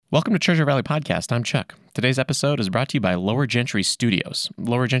Welcome to Treasure Valley Podcast. I'm Chuck. Today's episode is brought to you by Lower Gentry Studios.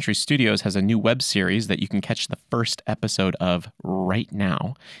 Lower Gentry Studios has a new web series that you can catch the first episode of right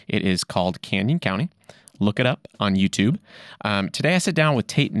now. It is called Canyon County. Look it up on YouTube. Today I sit down with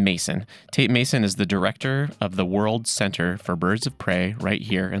Tate Mason. Tate Mason is the director of the World Center for Birds of Prey right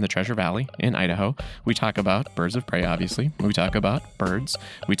here in the Treasure Valley in Idaho. We talk about birds of prey, obviously. We talk about birds.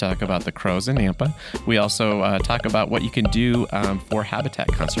 We talk about the crows in Nampa. We also talk about what you can do for habitat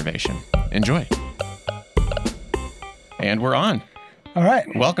conservation. Enjoy. And we're on. All right.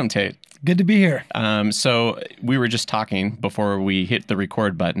 Welcome, Tate. Good to be here. So we were just talking before we hit the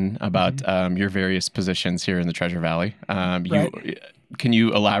record button about your various positions here in the Treasure Valley. Right. Can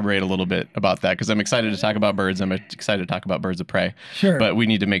you elaborate a little bit about that? Because I'm excited to talk about birds. I'm excited to talk about birds of prey. Sure. But we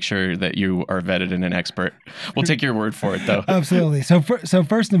need to make sure that you are vetted and an expert. We'll take your word for it, though. Absolutely. So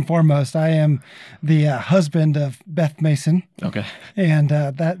first and foremost, I am the husband of Beth Mason. Okay. And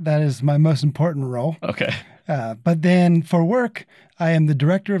that is my most important role. Okay. But then for work, I am the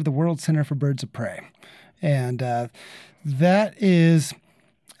director of the World Center for Birds of Prey. And that is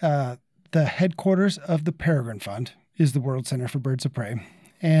the headquarters of the Peregrine Fund is the World Center for Birds of Prey.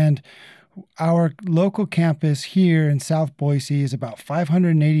 And our local campus here in South Boise is about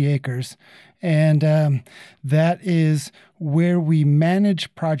 580 acres. And that is where we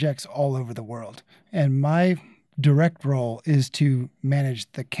manage projects all over the world. And my direct role is to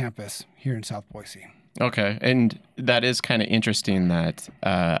manage the campus here in South Boise. Okay. And that is kind of interesting that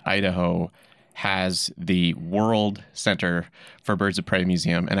Idaho has the World Center for Birds of Prey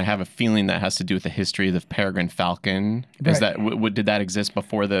Museum, and I have a feeling that has to do with the history of the peregrine falcon. Is Right. that did that exist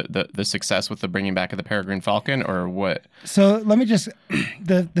before the success with the bringing back of the peregrine falcon, or what? So let me just,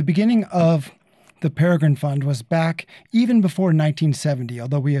 the beginning of the Peregrine Fund was back even before 1970,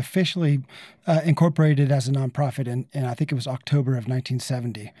 although we officially incorporated as a nonprofit in I think it was October of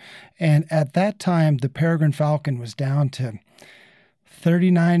 1970. And at that time, the peregrine falcon was down to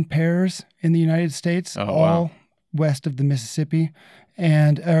 39 pairs in the United States, all west of the Mississippi,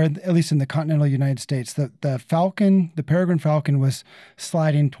 or at least in the continental United States. The peregrine falcon was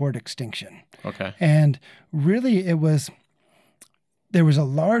sliding toward extinction. Okay. And really there was a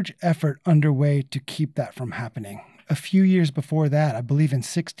large effort underway to keep that from happening. A few years before that, I believe in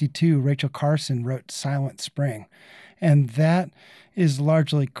 1962, Rachel Carson wrote Silent Spring. And that is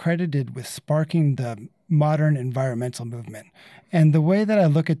largely credited with sparking the modern environmental movement. And the way that I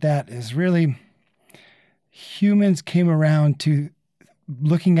look at that is really humans came around to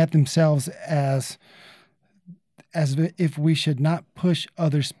looking at themselves as if we should not push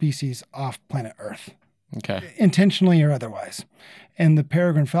other species off planet Earth. Okay. Intentionally or otherwise. And the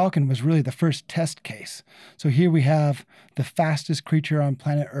peregrine falcon was really the first test case. So here we have the fastest creature on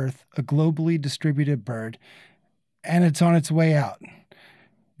planet Earth, a globally distributed bird, and it's on its way out.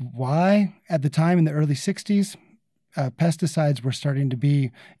 Why? At the time in the early 60s, pesticides were starting to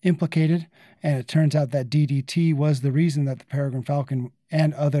be implicated, and it turns out that DDT was the reason that the peregrine falcon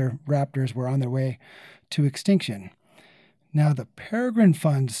and other raptors were on their way to extinction. Now, the Peregrine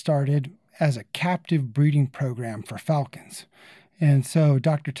Fund started as a captive breeding program for falcons. And so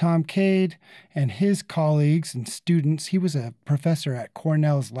Dr. Tom Cade and his colleagues and students, he was a professor at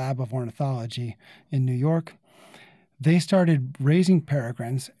Cornell's Lab of Ornithology in New York. They started raising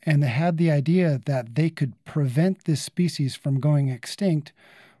peregrines, and they had the idea that they could prevent this species from going extinct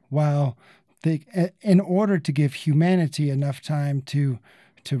while in order to give humanity enough time to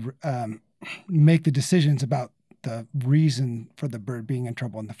make the decisions about the reason for the bird being in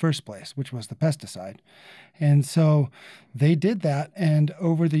trouble in the first place, which was the pesticide. And so they did that, and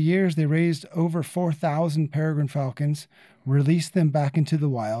over the years they raised over 4,000 peregrine falcons, released them back into the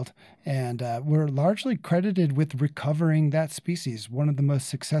wild, and were largely credited with recovering that species, one of the most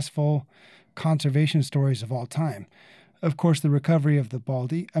successful conservation stories of all time. Of course, the recovery of the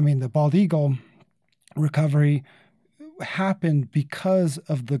bald eagle recovery happened because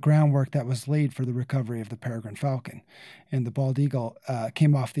of the groundwork that was laid for the recovery of the peregrine falcon. And the bald eagle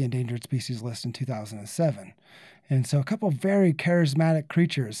came off the endangered species list in 2007. And so a couple of very charismatic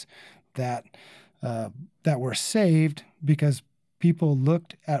creatures that were saved because people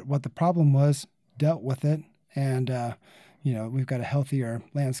looked at what the problem was, dealt with it, and we've got a healthier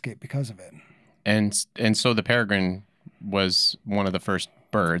landscape because of it. And so the peregrine was one of the first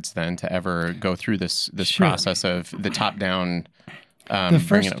birds then to ever go through this Sure. process of the top-down The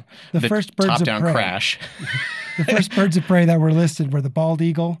first birds of top-down prey. crash. The first birds of prey that were listed were the bald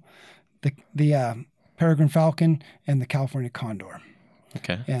eagle, the peregrine falcon, and the California condor.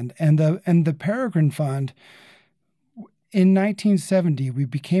 Okay. And the Peregrine Fund in 1970, we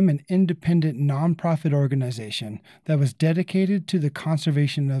became an independent nonprofit organization that was dedicated to the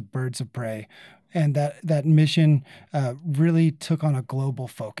conservation of birds of prey. And that mission really took on a global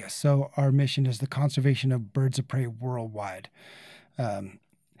focus. So our mission is the conservation of birds of prey worldwide.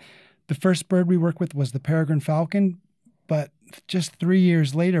 The first bird we worked with was the peregrine falcon, but just 3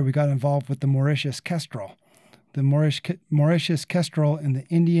 years later, we got involved with the Mauritius kestrel. The Mauritius kestrel in the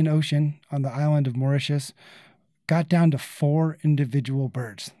Indian Ocean on the island of Mauritius got down to 4 individual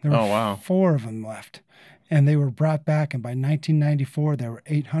birds. There were 4 of them left, and they were brought back, and by 1994, there were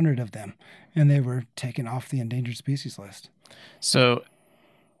 800 of them, and they were taken off the endangered species list. So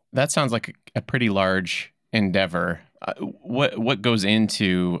that sounds like a pretty large endeavor. What goes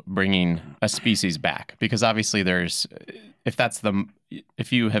into bringing a species back? Because obviously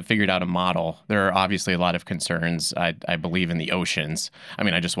if you have figured out a model, there are obviously a lot of concerns. I believe in the oceans. I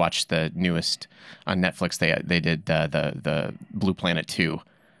mean, I just watched the newest on Netflix. They did the Blue Planet 2.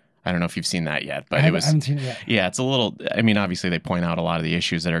 I don't know if you've seen that yet, but I haven't seen it yet. Yeah, it's a little. I mean, obviously they point out a lot of the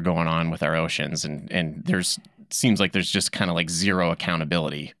issues that are going on with our oceans, and seems like there's just kind of like zero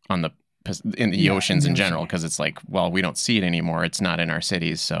accountability in the oceans in general, because it's like, well, we don't see it anymore. It's not in our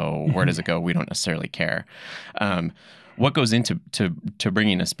cities, so where does it go? We don't necessarily care. What goes into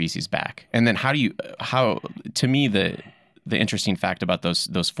bringing a species back, and then how to me the interesting fact about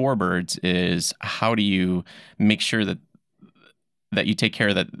those 4 birds is, how do you make sure that you take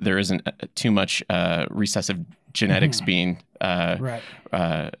care that there isn't too much recessive genetics being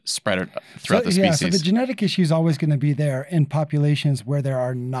spread throughout the species? Yeah, so the genetic issue is always going to be there in populations where there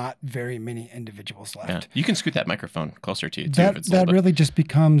are not very many individuals left. Yeah. You can scoot that microphone closer to you too. That really just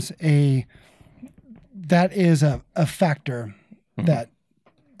becomes a factor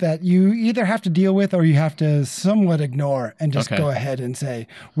that you either have to deal with or you have to somewhat ignore and just go ahead and say,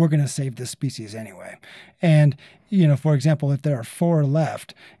 we're going to save this species anyway. And, for example, if there are 4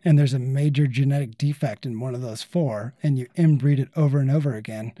 left and there's a major genetic defect in one of those 4 and you inbreed it over and over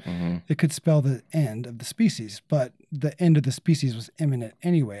again, it could spell the end of the species. But the end of the species was imminent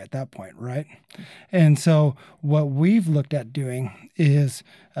anyway at that point, right? And so what we've looked at doing is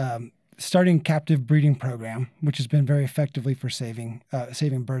starting captive breeding program, which has been very effectively for saving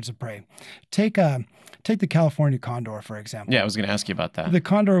birds of prey. Take the California condor, for example. Yeah, I was going to ask you about that. The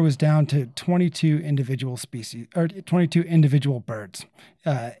condor was down to 22 individual species, or 22 individual birds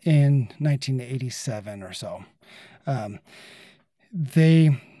in 1987 or so.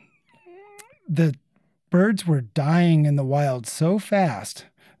 The birds were dying in the wild so fast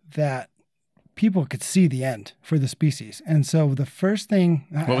that people could see the end for the species. And so the first thing...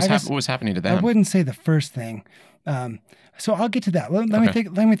 What was happening to them? I wouldn't say the first thing. So I'll get to that.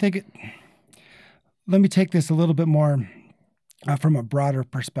 Let me take this a little bit more from a broader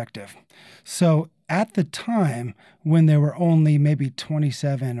perspective. So at the time when there were only maybe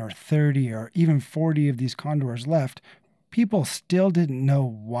 27 or 30 or even 40 of these condors left, people still didn't know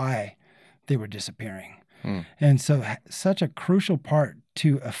why they were disappearing. And so such a crucial part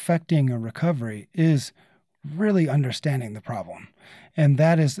to affecting a recovery is really understanding the problem. And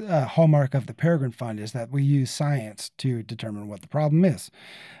that is a hallmark of the Peregrine Fund, is that we use science to determine what the problem is.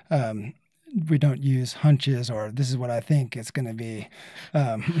 We don't use hunches or this is what I think it's going to be.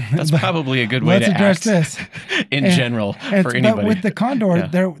 That's probably a good way to address this in general for anybody. But with the condor,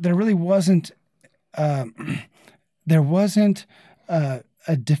 there really wasn't a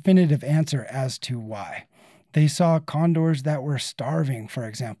definitive answer as to why. They saw condors that were starving, for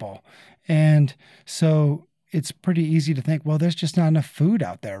example. And so it's pretty easy to think, well, there's just not enough food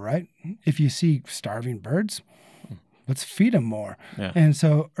out there, right? If you see starving birds, let's feed them more. Yeah. And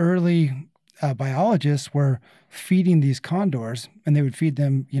so early biologists were feeding these condors, and they would feed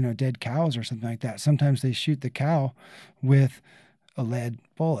them, dead cows or something like that. Sometimes they shoot the cow with a lead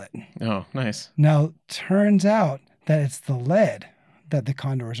bullet. Oh, nice. Now, turns out that it's the lead that the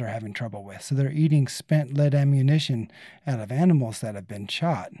condors are having trouble with. So they're eating spent lead ammunition out of animals that have been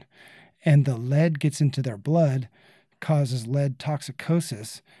shot. And the lead gets into their blood, causes lead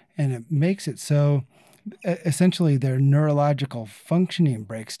toxicosis, and it makes it so essentially their neurological functioning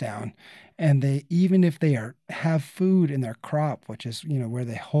breaks down. And they, even if they have food in their crop, which is, where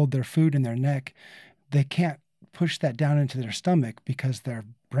they hold their food in their neck, they can't push that down into their stomach because their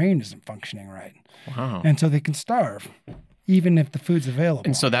brain isn't functioning right. Wow. And so they can starve, even if the food's available.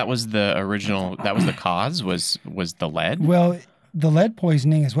 And so that was the cause, was the lead? Well, the lead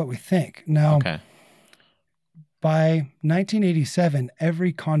poisoning is what we think. Now, by 1987,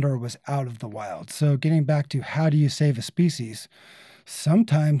 every condor was out of the wild. So getting back to how do you save a species,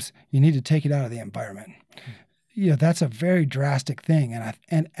 sometimes you need to take it out of the environment. That's a very drastic thing.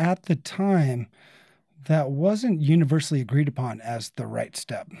 And at the time, that wasn't universally agreed upon as the right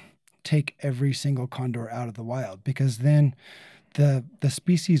step. Take every single condor out of the wild, because then the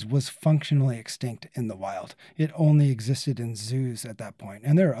species was functionally extinct in the wild. It only existed in zoos at that point.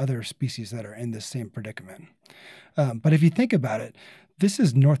 And there are other species that are in this same predicament. But if you think about it, this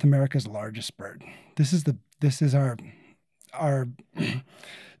is North America's largest bird. This is our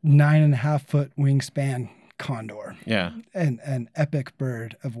 9.5-foot wingspan condor. Yeah. An epic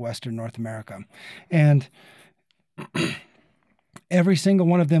bird of Western North America. And every single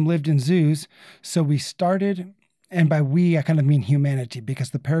one of them lived in zoos. So we started, and by we, I kind of mean humanity,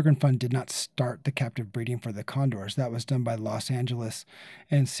 because the Peregrine Fund did not start the captive breeding for the condors. That was done by Los Angeles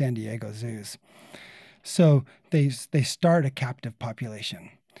and San Diego zoos. So they start a captive population.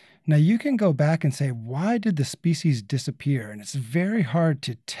 Now you can go back and say, why did the species disappear? And it's very hard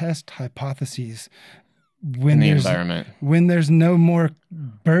to test hypotheses when there's no more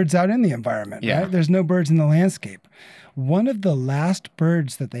birds out in the environment, yeah. right? There's no birds in the landscape. One of the last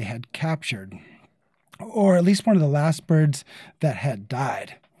birds that they had captured, or at least one of the last birds that had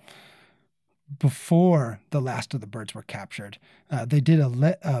died before the last of the birds were captured, they did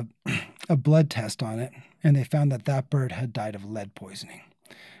a blood test on it, and they found that bird had died of lead poisoning.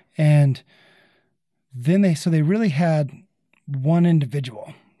 And then they really had one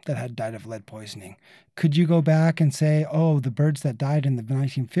individual that had died of lead poisoning. Could you go back and say, oh, the birds that died in the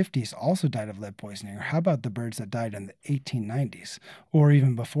 1950s also died of lead poisoning? Or how about the birds that died in the 1890s or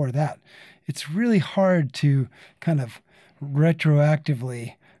even before that? It's really hard to kind of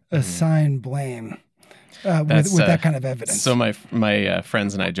retroactively assign blame with that kind of evidence. So my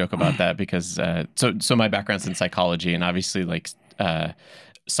friends and I joke about that because so my background's in psychology, and obviously like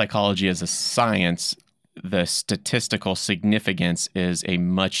psychology as a science, the statistical significance is a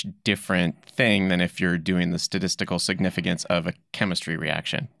much different thing than if you're doing the statistical significance of a chemistry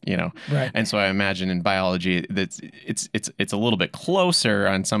reaction, you know? Right. And so I imagine in biology that it's a little bit closer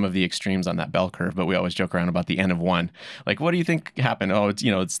on some of the extremes on that bell curve, but we always joke around about the N of 1. Like, what do you think happened? Oh,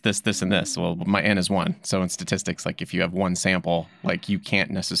 it's this, and this. Well, my N is 1. So in statistics, like if you have one sample, like you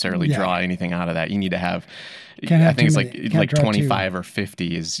can't necessarily draw anything out of that. You need to have, I think it's like 25 or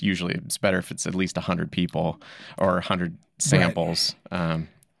 50 is usually, it's better if it's at least 100 people or 100 samples. Right.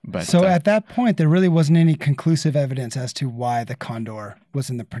 But at that point, there really wasn't any conclusive evidence as to why the condor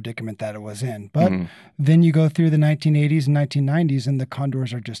was in the predicament that it was in. But then you go through the 1980s and 1990s, and the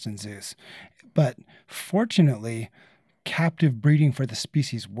condors are just in zoos. But fortunately, captive breeding for the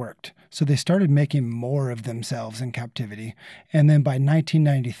species worked. So they started making more of themselves in captivity. And then by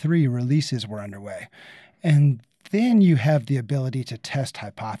 1993, releases were underway. And then you have the ability to test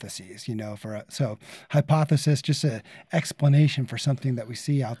hypotheses, so hypothesis, just an explanation for something that we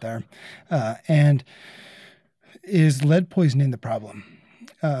see out there. And is lead poisoning the problem?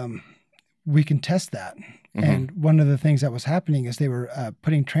 We can test that. Mm-hmm. And one of the things that was happening is they were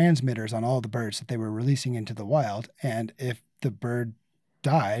putting transmitters on all the birds that they were releasing into the wild. And if the bird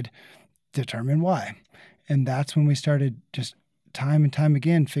died, determine why. And that's when we started just time and time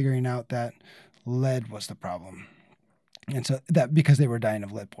again figuring out that lead was the problem. And so that because they were dying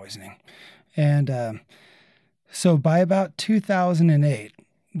of lead poisoning. And so by about 2008,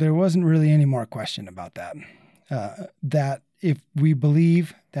 there wasn't really any more question about that. That if we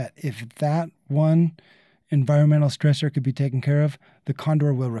believe that if that one environmental stressor could be taken care of, the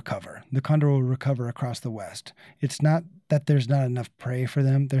condor will recover. The condor will recover across the West. It's not that there's not enough prey for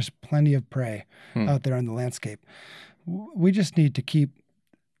them. There's plenty of prey out there on the landscape. We just need to keep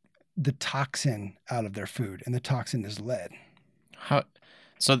the toxin out of their food, and the toxin is lead.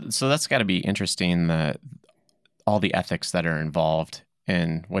 So that's got to be interesting, all the ethics that are involved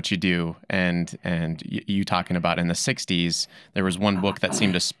in what you do, and you talking about in the 60s, there was one book that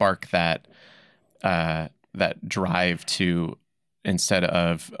seemed to spark that drive to, instead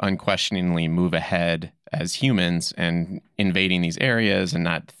of unquestioningly move ahead as humans and invading these areas and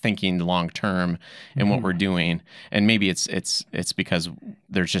not thinking long term in what we're doing. And maybe it's because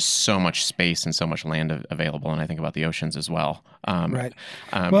there's just so much space and so much land available. And I think about the oceans as well. Right.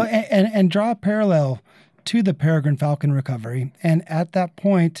 Well, and draw a parallel to the peregrine falcon recovery. And at that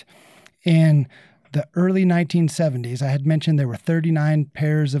point in the early 1970s, I had mentioned there were 39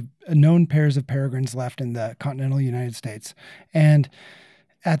 known pairs of peregrines left in the continental United States. And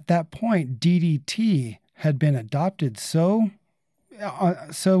at that point, DDT had been adopted so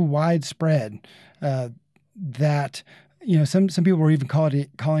widespread that some people were even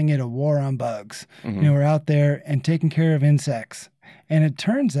calling it a war on bugs. We're out there and taking care of insects, and it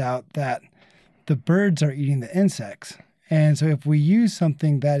turns out that the birds are eating the insects, And so if we use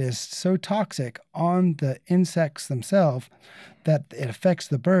something that is so toxic on the insects themselves that it affects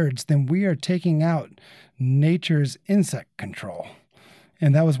the birds, then we are taking out nature's insect control.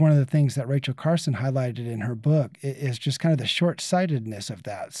 And that was one of the things that Rachel Carson highlighted in her book, is just kind of the short-sightedness of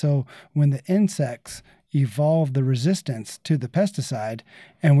that. So when the insects evolve the resistance to the pesticide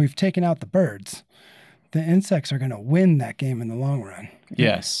and we've taken out the birds, the insects are going to win that game in the long run.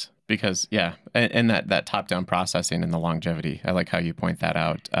 Yes, because, and that top-down processing and the longevity, I like how you point that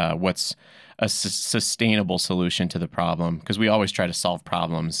out. What's a sustainable solution to the problem? Because we always try to solve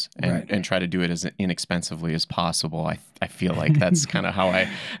problems and try to do it as inexpensively as possible. I feel like that's kind of how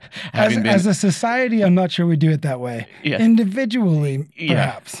as a society, I'm not sure we do it that way. Yeah. Individually,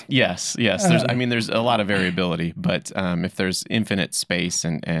 perhaps. Yes. There's a lot of variability, but if there's infinite space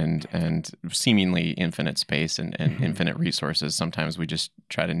and seemingly infinite space and infinite resources, sometimes we just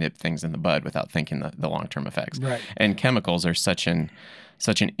try to nip things in the bud without thinking the long-term effects. Right. And chemicals are such an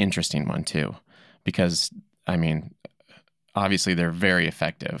interesting one too, because obviously they're very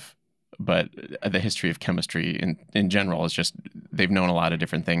effective, but the history of chemistry in general is just, they've known a lot of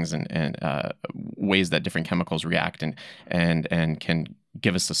different things and ways that different chemicals react and can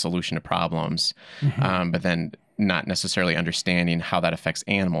give us a solution to problems, but then not necessarily understanding how that affects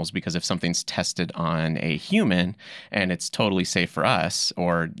animals, because if something's tested on a human and it's totally safe for us,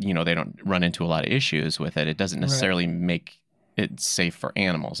 or they don't run into a lot of issues with it, it doesn't necessarily make it's safe for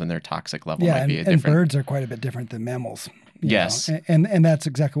animals, and their toxic level might be different. And birds are quite a bit different than mammals. Yes. And that's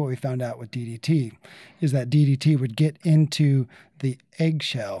exactly what we found out with DDT, is that DDT would get into the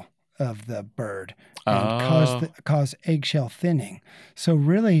eggshell of the bird and cause eggshell thinning. So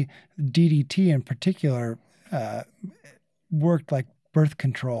really, DDT in particular worked like birth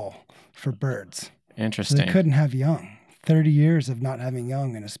control for birds. Interesting. So they couldn't have young. 30 years of not having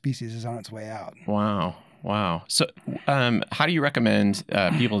young, and a species is on its way out. Wow. So how do you recommend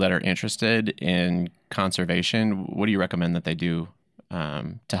people that are interested in conservation, what do you recommend that they do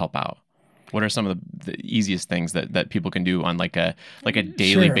to help out? What are some of the easiest things that people can do on like a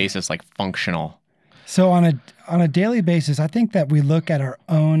daily basis, like functional? So on a daily basis, I think that we look at our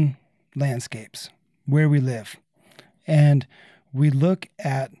own landscapes, where we live, and we look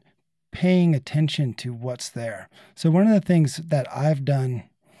at paying attention to what's there. So one of the things that I've done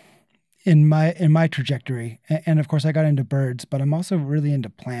in my trajectory, and of course I got into birds, but I'm also really into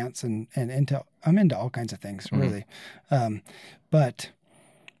plants and I'm into all kinds of things, really. But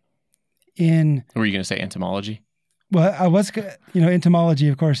were you going to say entomology? Well, I was, entomology,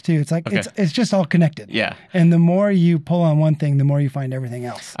 of course, too. It's like, it's just all connected. Yeah. And the more you pull on one thing, the more you find everything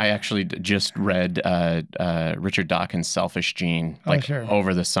else. I actually just read Richard Dawkins' Selfish Gene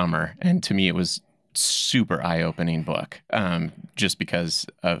over the summer. And to me, it was super eye-opening book, just because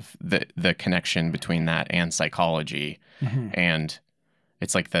of the connection between that and psychology. And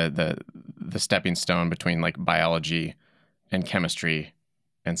it's like the stepping stone between like biology and chemistry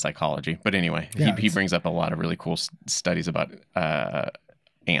and psychology. But anyway, he brings up a lot of really cool studies about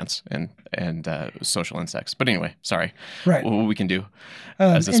ants and social insects. But anyway, sorry. Right. What we can do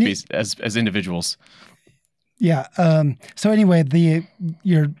as a species, as individuals. Yeah. So anyway,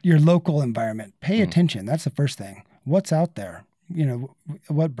 your local environment, pay attention. That's the first thing. What's out there?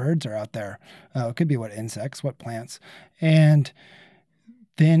 What birds are out there? It could be what insects, what plants, and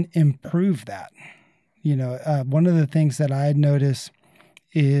then improve that. One of the things that I notice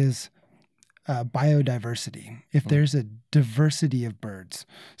is biodiversity. If there's a diversity of birds.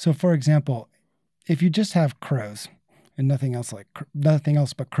 So for example, if you just have crows and nothing else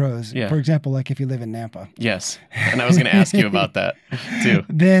but crows, for example, like if you live in Nampa. Yes. And I was going to ask you about that too.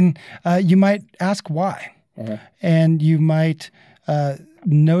 Then you might ask why. And you might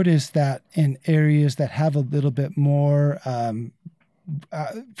notice that in areas that have a little bit more,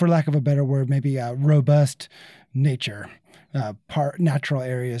 for lack of a better word, maybe robust nature, natural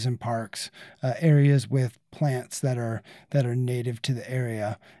areas and parks, areas with plants that are native to the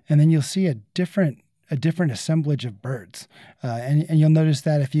area, and then you'll see a different assemblage of birds, and you'll notice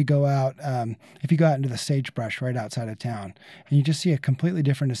that if you go out into the sagebrush right outside of town, and you just see a completely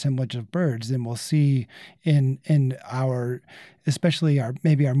different assemblage of birds than we'll see in our, especially our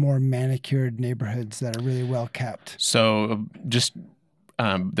more manicured neighborhoods that are really well kept. So just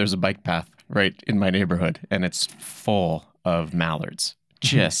there's a bike path right in my neighborhood, and it's full of mallards,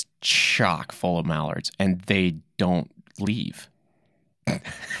 just chock full of mallards, and they don't leave.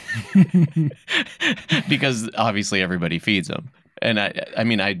 Because obviously everybody feeds them. And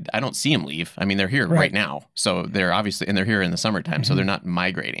I don't see them leave. I mean, they're here right now. So they're obviously, and they're here in the summertime, so they're not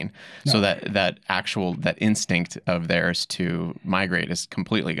migrating. No. So that instinct of theirs to migrate is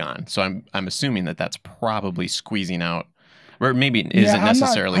completely gone. So I'm assuming that that's probably squeezing out Or maybe it isn't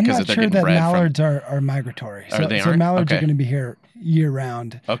necessarily I'm because not they're sure getting that bred mallards are migratory. Or they So aren't? mallards Okay. are going to be here year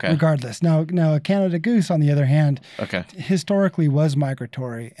round, Okay. regardless. Now a Canada goose, on the other hand, Okay. historically was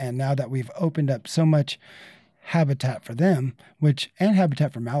migratory, and now that we've opened up so much habitat for them, and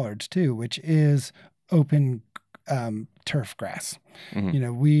habitat for mallards too, which is open turf grass.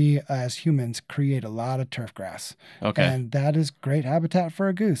 Mhm. We as humans create a lot of turf grass, Okay. and that is great habitat for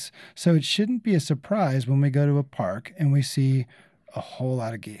a goose. So it shouldn't be a surprise when we go to a park and we see a whole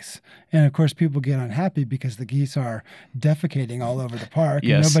lot of geese. And of course, people get unhappy because the geese are defecating all over the park,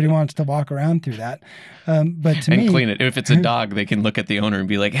 Yes. and nobody wants to walk around through that. But to And me, clean it. If it's a dog, they can look at the owner and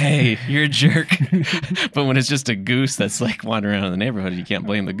be like, "Hey, you're a jerk." But when it's just a goose that's like wandering around in the neighborhood, you can't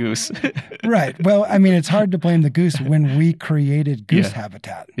blame the goose. right. Well, I mean, it's hard to blame the goose when we created goose Yeah.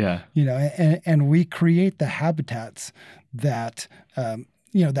 habitat. Yeah. And we create the habitats that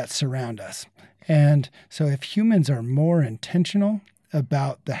that surround us. And so if humans are more intentional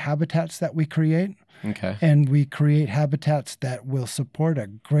about the habitats that we create, Okay. and we create habitats that will support a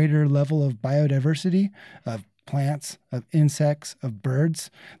greater level of biodiversity of plants, of insects, of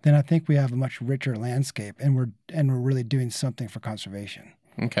birds, then I think we have a much richer landscape, and we're really doing something for conservation.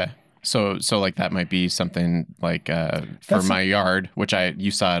 Okay. So like that might be something like for That's- my yard, which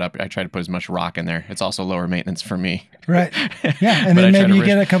you saw it up. I try to put as much rock in there. It's also lower maintenance for me. Right. Yeah. And But I then try maybe to you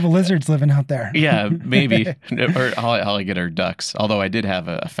get a couple lizards living out there. Yeah, maybe. Or I'll get our ducks. Although I did have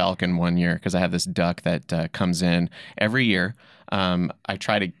a falcon one year because I have this duck that comes in every year. I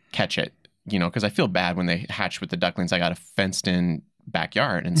try to catch it, because I feel bad when they hatch with the ducklings. I got a fenced in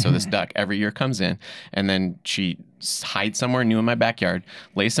backyard. And so this duck every year comes in, and then she hides somewhere new in my backyard,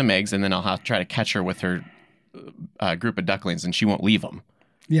 lays some eggs, and then I'll have to try to catch her with her group of ducklings, and she won't leave them.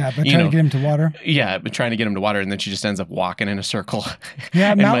 Yeah, but trying to get them to water. Yeah, but trying to get them to water, and then she just ends up walking in a circle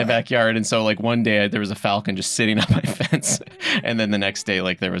Yeah, in my backyard. And so, like, one day there was a falcon just sitting on my fence, and then the next day,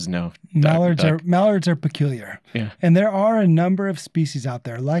 like, there was no Mallards duck. mallards are peculiar. Yeah. And there are a number of species out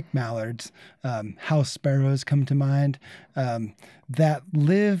there like mallards, house sparrows come to mind, that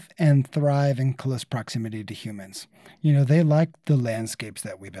live and thrive in close proximity to humans. They like the landscapes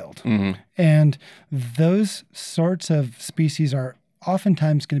that we build. Mhm. And those sorts of species are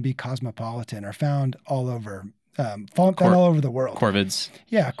oftentimes going to be cosmopolitan or found all over, found all over the world. Corvids.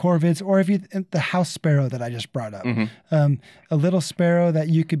 Yeah, corvids, or the house sparrow that I just brought up, a little sparrow that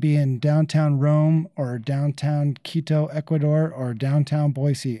you could be in downtown Rome or downtown Quito, Ecuador, or downtown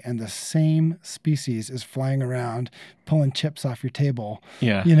Boise, and the same species is flying around, pulling chips off your table.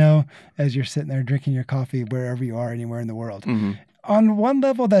 Yeah. As you're sitting there drinking your coffee wherever you are, anywhere in the world. Mhm. On one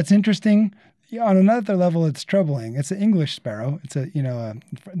level, that's interesting. On another level, it's troubling. It's an English sparrow. It's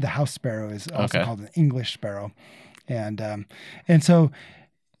the house sparrow is also called an English sparrow, and so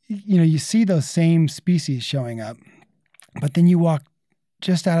you see those same species showing up, but then you walk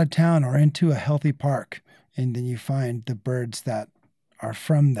just out of town or into a healthy park, and then you find the birds that are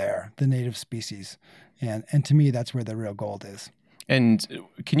from there, the native species, and to me, that's where the real gold is. And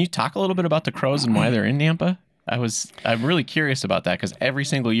can you talk a little bit about the crows and why they're in Nampa? I'm really curious about that because every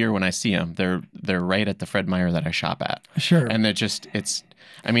single year when I see them, they're right at the Fred Meyer that I shop at. Sure. And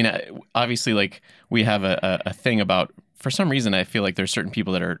obviously, like, we have a thing about, for some reason, I feel like there's certain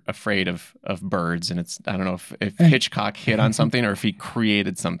people that are afraid of birds, and I don't know if Hitchcock hit on something or if he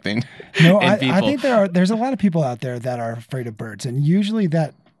created something. No, I think there's a lot of people out there that are afraid of birds, and usually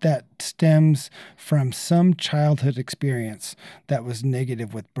that stems from some childhood experience that was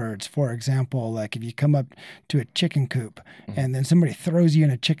negative with birds. For example, like if you come up to a chicken coop and then somebody throws you in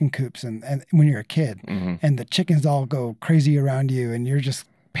a chicken coop and when you're a kid and the chickens all go crazy around you and you're just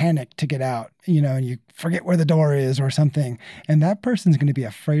panicked to get out, and you forget where the door is or something. And that person's going to be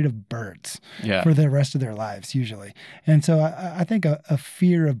afraid of birds for the rest of their lives usually. And so I think a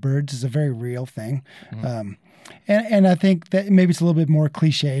fear of birds is a very real thing. And I think that maybe it's a little bit more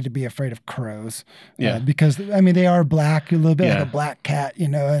cliche to be afraid of crows, because they are black, a little bit like a black cat,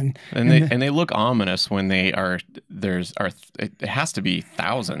 and they look ominous when they are. It has to be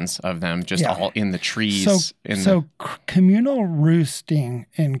thousands of them just all in the trees. So communal roosting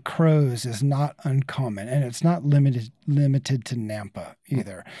in crows is not uncommon, and it's not limited to Nampa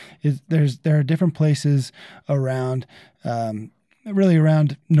either. There are different places around. Really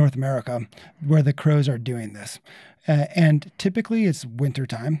around North America where the crows are doing this. And typically it's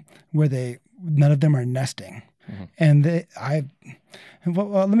wintertime where none of them are nesting. And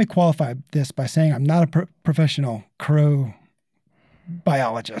let me qualify this by saying I'm not a professional crow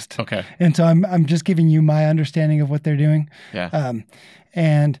biologist. Okay. And so I'm just giving you my understanding of what they're doing. Yeah.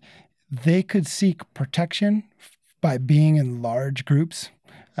 And they could seek protection by being in large groups.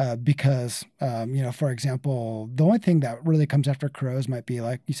 because, for example, the only thing that really comes after crows might be,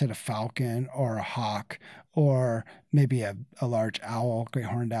 like you said, a falcon or a hawk or maybe a large owl, great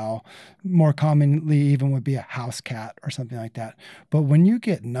horned owl. More commonly even would be a house cat or something like that. But when you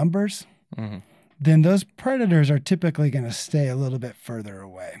get numbers, then those predators are typically going to stay a little bit further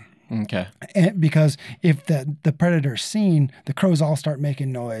away. Okay. And because if the predator's seen, the crows all start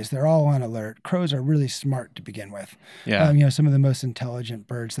making noise. They're all on alert. Crows are really smart to begin with. Yeah. Some of the most intelligent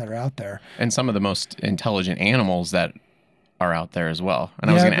birds that are out there. And some of the most intelligent animals that are out there as well.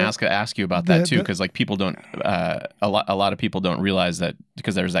 And I was going to ask you about that too, because like people don't, a lot of people don't realize that,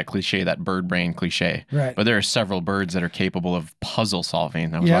 because there's that cliche, that bird brain cliche. Right. But there are several birds that are capable of puzzle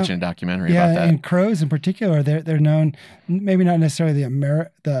solving. I was watching a documentary about that. And crows in particular, they're known, maybe not necessarily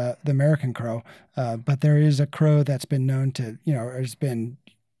the American crow, but there is a crow that's been known to, has been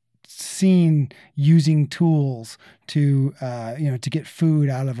seen using tools to get food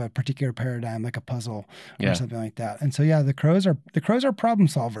out of a particular paradigm, like a puzzle or something like that. And so the crows are problem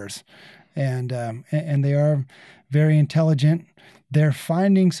solvers, and they are very intelligent. They're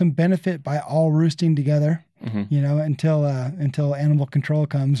finding some benefit by all roosting together. Until animal control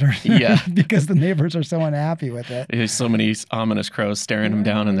comes, or because the neighbors are so unhappy with it. There's so many ominous crows staring them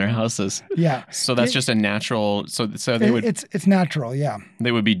down in their houses. Yeah. So that's just a natural. So they would. It's natural. Yeah.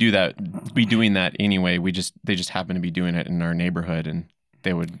 They would be doing that anyway. They just happen to be doing it in our neighborhood, and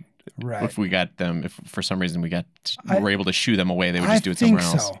they would. Right. If we got them, if for some reason we're able to shoo them away, they would just do it somewhere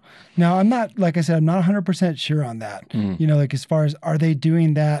else. So. Now, I'm not 100% sure on that. Like as far as, are they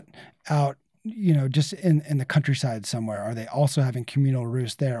doing that out, just in the countryside somewhere? Are they also having communal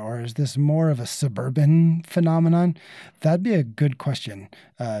roost there? Or is this more of a suburban phenomenon? That'd be a good question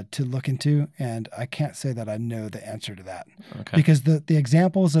to look into. And I can't say that I know the answer to that. Okay. Because the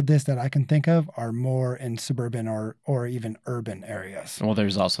examples of this that I can think of are more in suburban or even urban areas. Well,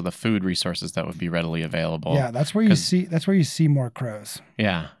 there's also the food resources that would be readily available. Yeah, that's where you see more crows.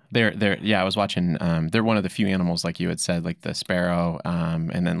 Yeah. I was watching, they're one of the few animals, like you had said, like the sparrow,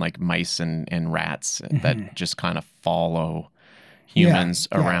 and then like mice and rats that just kind of follow humans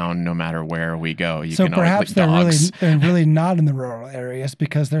around no matter where we go. So perhaps they're really not in the rural areas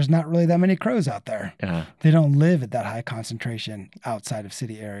because there's not really that many crows out there. Yeah. They don't live at that high concentration outside of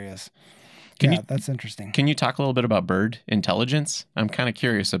city areas. That's interesting. Can you talk a little bit about bird intelligence? I'm kind of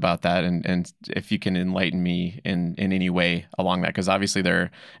curious about that, and if you can enlighten me in any way along that, because obviously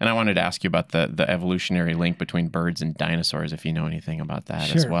and I wanted to ask you about the evolutionary link between birds and dinosaurs, if you know anything about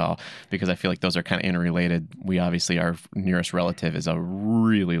that as well, because I feel like those are kind of interrelated. We obviously, our nearest relative is a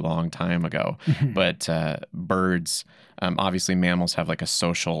really long time ago, but birds, obviously mammals have like a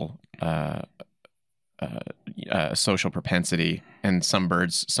social social propensity, and some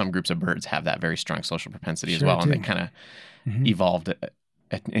groups of birds have that very strong social propensity as well, and they kind of evolved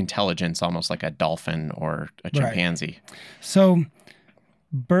intelligence almost like a dolphin or a chimpanzee. Right. So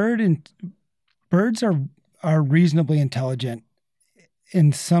birds are reasonably intelligent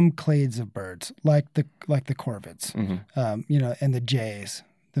in some clades of birds, like the corvids, and the jays,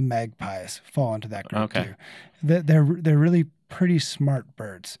 the magpies fall into that group too. They're really pretty smart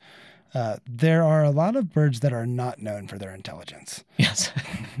birds. There are a lot of birds that are not known for their intelligence. Yes.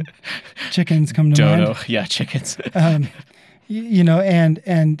 Chickens come to mind. Dodo. Yeah, chickens. And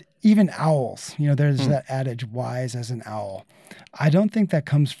even owls. There's that adage, wise as an owl. I don't think that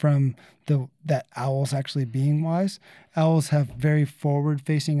comes from that owls actually being wise. Owls have very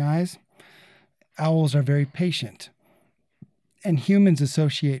forward-facing eyes. Owls are very patient. And humans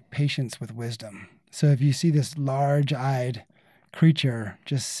associate patience with wisdom. So if you see this large-eyed creature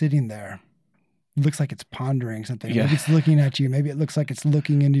just sitting there, looks like it's pondering something. Maybe it's looking at you. Maybe it looks like it's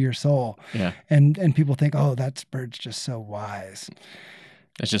looking into your soul. Yeah. And people think, oh, that bird's just so wise.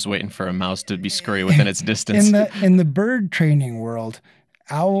 It's just waiting for a mouse to be scurry within its distance. In the bird training world,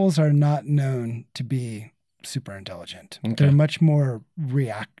 owls are not known to be super intelligent. Okay. They're much more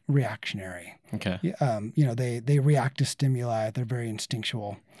reactionary. Okay. They react to stimuli. They're very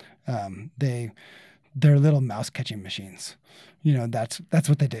instinctual. They're little mouse catching machines. That's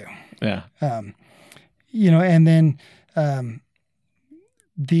what they do. Yeah. And then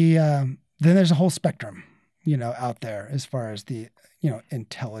then there's a whole spectrum, out there as far as the,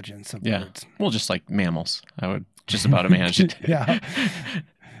 intelligence of birds. Well, just like mammals, I would just about imagine.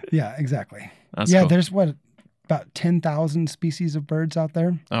 Yeah, exactly. That's cool. There's about 10,000 species of birds out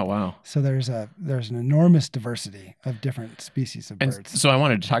there. Oh, wow. So there's an enormous diversity of different species of birds. So I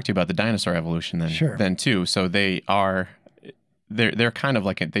wanted to talk to you about the dinosaur evolution then too. So they're kind of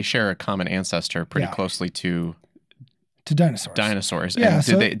like they share a common ancestor pretty closely to dinosaurs. Yeah.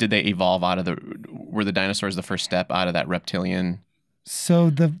 And did they evolve were the dinosaurs the first step out of that reptilian So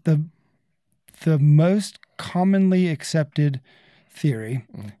the most commonly accepted theory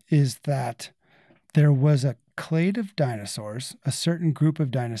is that there was a clade of dinosaurs, a certain group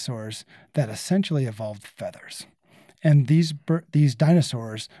of dinosaurs that essentially evolved feathers. And these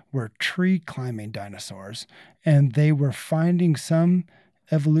dinosaurs were tree climbing dinosaurs, and they were finding some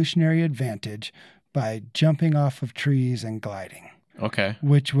evolutionary advantage by jumping off of trees and gliding. Okay.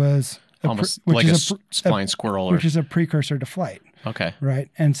 Which was almost like a flying squirrel, which is a precursor to flight. Okay. Right.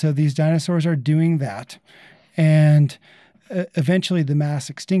 And so these dinosaurs are doing that, and eventually the mass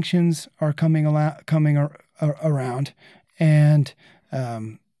extinctions are coming around, and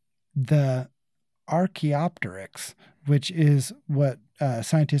the Archaeopteryx, which is what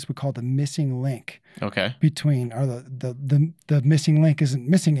scientists would call the missing link. Okay. Between, or the missing link isn't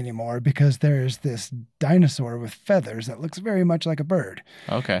missing anymore because there's this dinosaur with feathers that looks very much like a bird.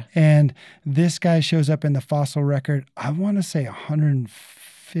 Okay. And this guy shows up in the fossil record, I want to say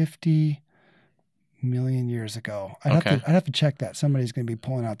 150 million years ago. I'd have to check that. Somebody's going to be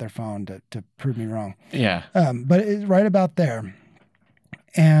pulling out their phone to prove me wrong. Yeah. But it's right about there.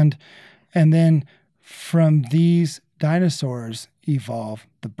 And then from these dinosaurs evolve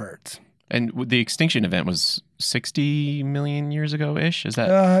the birds. And the extinction event was 60 million years ago-ish? Is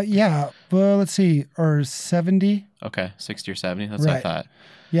that? Yeah. Well, let's see. Or 70. Okay. 60 or 70. That's what I thought.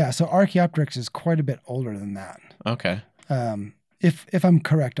 Yeah. So Archaeopteryx is quite a bit older than that. Okay. If I'm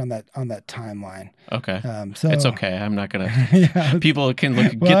correct on that timeline. Okay. So it's okay. I'm not gonna. Yeah, people can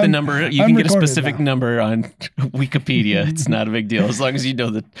get the number. You can get a specific number on Wikipedia. It's not a big deal as long as you know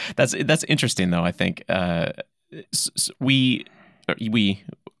that. That's interesting though. I think we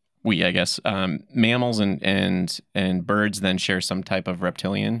I guess mammals and birds then share some type of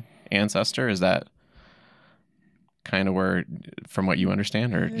reptilian ancestor. Is that kind of where, from what you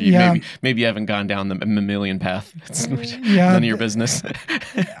understand, or maybe you haven't gone down the mammalian path? It's none of your business.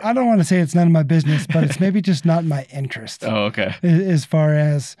 I don't want to say it's none of my business, but it's maybe just not my interest. Oh, okay. As far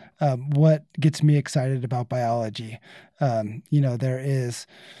as what gets me excited about biology, there is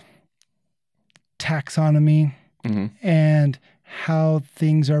taxonomy and how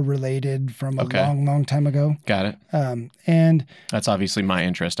things are related from a long, long time ago. Got it. And that's obviously my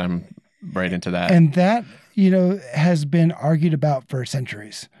interest. I'm right into that. And that, has been argued about for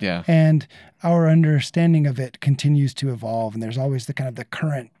centuries. Yeah. And our understanding of it continues to evolve. And there's always the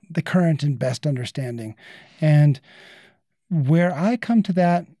current and best understanding. And where I come to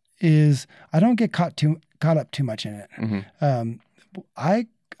that is I don't get caught up too much in it. Mm-hmm.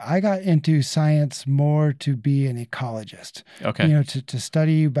 I got into science more to be an ecologist. Okay. To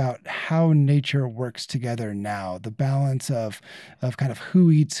study about how nature works together now, the balance of kind of who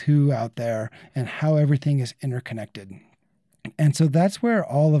eats who out there and how everything is interconnected. And so that's where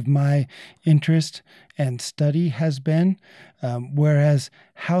all of my interest and study has been. Whereas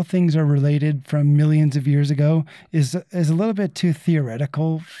how things are related from millions of years ago is a little bit too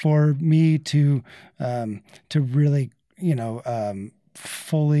theoretical for me to really,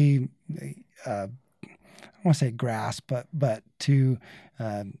 fully, I don't want to say grasp, but to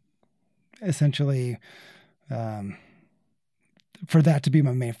essentially for that to be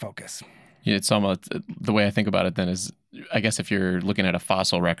my main focus. Yeah, it's almost the way I think about it then is, I guess if you're looking at a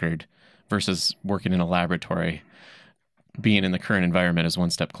fossil record versus working in a laboratory, being in the current environment is one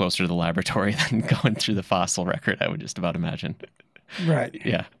step closer to the laboratory than going through the fossil record, I would just about imagine. Right.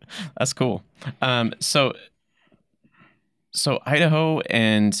 Yeah, that's cool. So Idaho,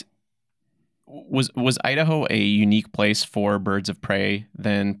 and was Idaho a unique place for birds of prey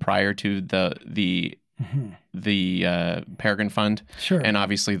then prior to the Peregrine Fund? Sure. And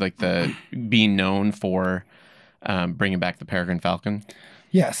obviously like the being known for bringing back the peregrine falcon?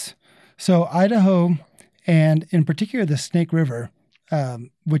 Yes. So Idaho, and in particular the Snake River,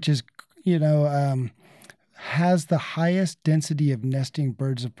 which is, has the highest density of nesting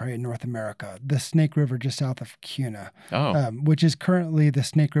birds of prey in North America. The Snake River just south of Kuna, which is currently the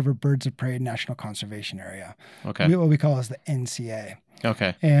Snake River Birds of Prey National Conservation Area. Okay. What we call as the NCA.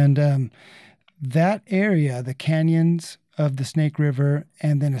 Okay. And that area, the canyons of the Snake River,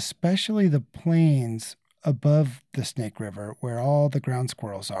 and then especially the plains above the Snake River, where all the ground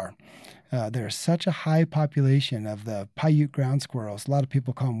squirrels are. There's such a high population of the Paiute ground squirrels. A lot of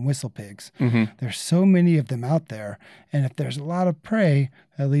people call them whistle pigs. Mm-hmm. There's so many of them out there. And if there's a lot of prey,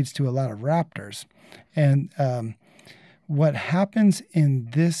 that leads to a lot of raptors. And what happens in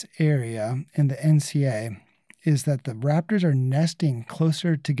this area, in the NCA, is that the raptors are nesting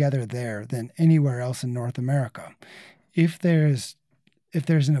closer together there than anywhere else in North America. If there's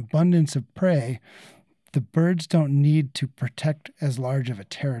an abundance of prey, the birds don't need to protect as large of a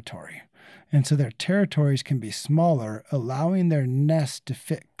territory. And so their territories can be smaller, allowing their nests to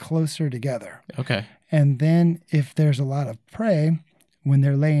fit closer together. Okay. And then if there's a lot of prey, when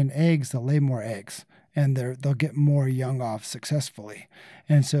they're laying eggs, they'll lay more eggs and they'll get more young off successfully.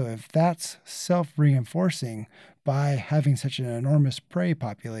 And so if that's self-reinforcing by having such an enormous prey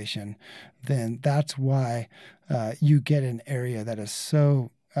population, then that's why you get an area that is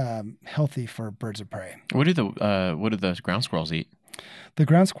so healthy for birds of prey. What do the ground squirrels eat? The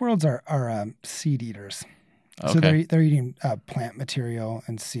ground squirrels are seed eaters. Okay. So they're eating plant material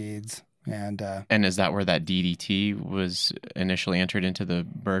and seeds. And is that where that DDT was initially entered into the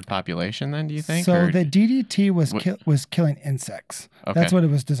bird population then, do you think? So the DDT was killing insects. Okay. That's what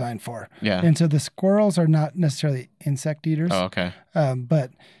it was designed for. Yeah. And so the squirrels are not necessarily insect eaters. Oh, okay. But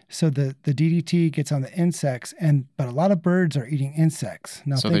so the DDT gets on the insects, but a lot of birds are eating insects.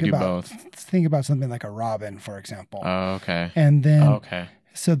 Now So they do both. Think about something like a robin, for example. Oh, okay. And then Okay.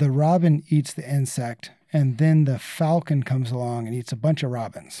 so the robin eats the insect, and then the falcon comes along and eats a bunch of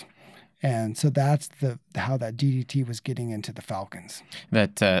robins. And so that's how that DDT was getting into the falcons.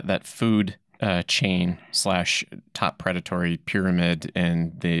 That food chain / top predatory pyramid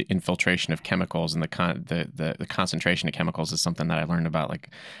and the infiltration of chemicals and the concentration of chemicals is something that I learned about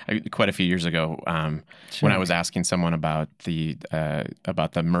quite a few years ago when I was asking someone about the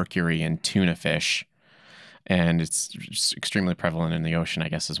mercury in tuna fish, and it's extremely prevalent in the ocean, I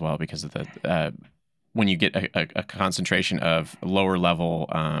guess, as well because of the when you get a concentration of lower level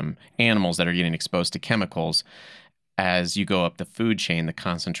animals that are getting exposed to chemicals, as you go up the food chain, the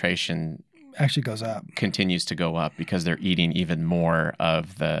concentration actually goes up, continues to go up because they're eating even more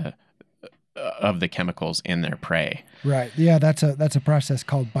of the chemicals in their prey. Right. Yeah, that's a process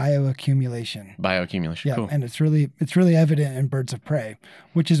called bioaccumulation. Bioaccumulation. Yeah, Cool. and it's really evident in birds of prey,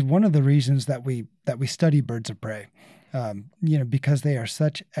 which is one of the reasons that we study birds of prey. Because they are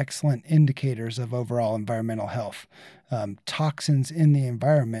such excellent indicators of overall environmental health. Toxins in the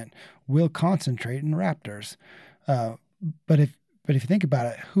environment will concentrate in raptors. But if you think about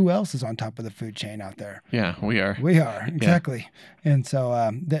it, who else is on top of the food chain out there? Yeah, we are. We are, exactly. Yeah. And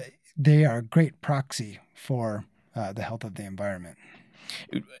so they are a great proxy for the health of the environment.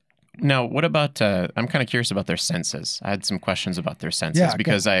 Now, what about, I'm kind of curious about their senses. I had some questions about their senses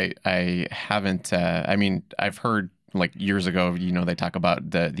because I haven't, I've heard years ago, they talk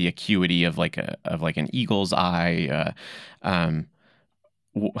about the acuity of an eagle's eye.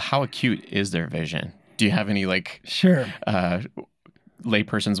 How acute is their vision? Do you have any sure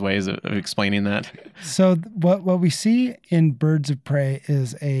layperson's ways of explaining that? So what we see in birds of prey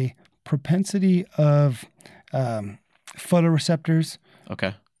is a propensity of photoreceptors.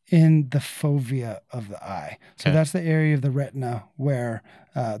 Okay. In the fovea of the eye. So that's the area of the retina where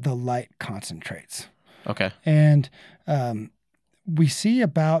the light concentrates. Okay. And we see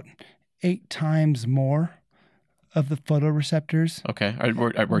about 8 times more of the photoreceptors. Okay.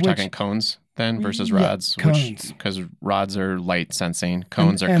 We're talking cones then versus rods? Cones. Because rods are light sensing,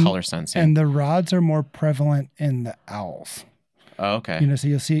 cones are color sensing. And the rods are more prevalent in the owls. Oh, okay. So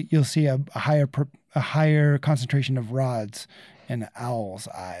you'll see a higher concentration of rods in an owl's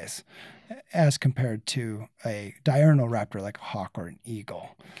eyes as compared to a diurnal raptor like a hawk or an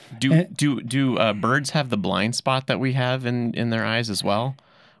eagle. Do birds have the blind spot that we have in their eyes as well,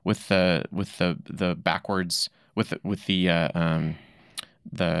 with the backwards with the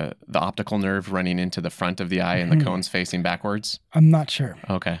optical nerve running into the front of the eye and the cones facing backwards? I'm not sure.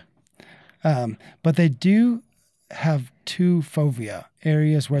 Okay. But they do have 2 fovea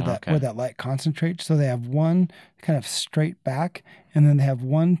areas where that light concentrates. So they have one kind of straight back, and then they have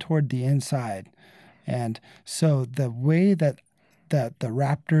one toward the inside. And so the way that the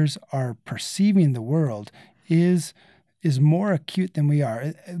raptors are perceiving the world is more acute than we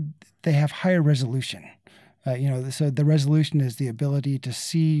are. They have higher resolution. So the resolution is the ability to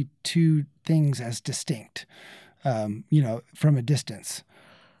see 2 things as distinct, from a distance.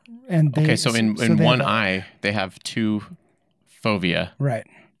 And so in one eye, they have 2 fovea. Right.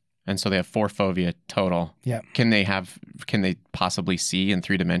 And so they have 4 fovea total. Yeah. Can they possibly see in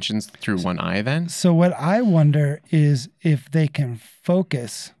 3 dimensions through one eye then? So what I wonder is if they can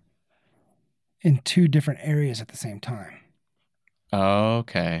focus in 2 different areas at the same time.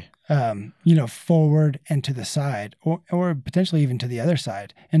 Okay. Forward and to the side, or potentially even to the other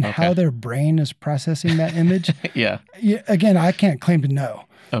side, and how their brain is processing that image. Yeah. Again, I can't claim to know.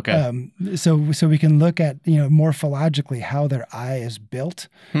 Okay. So we can look at morphologically how their eye is built,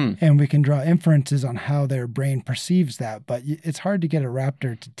 and we can draw inferences on how their brain perceives that. But it's hard to get a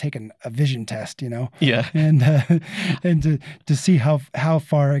raptor to take a vision test, Yeah. and to see how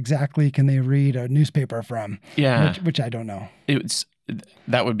far exactly can they read a newspaper from. Yeah. Which I don't know.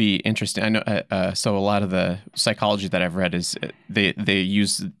 That would be interesting. I know. So a lot of the psychology that I've read is they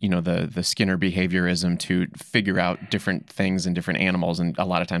use the Skinner behaviorism to figure out different things in different animals, and a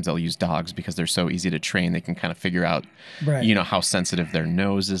lot of times they'll use dogs because they're so easy to train. They can kind of figure out Right. how sensitive their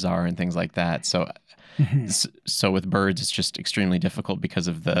noses are and things like that. So so with birds, it's just extremely difficult because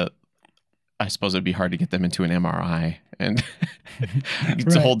of I suppose it'd be hard to get them into an MRI and to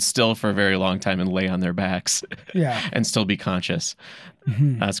Right. hold still for a very long time and lay on their backs Yeah. and still be conscious.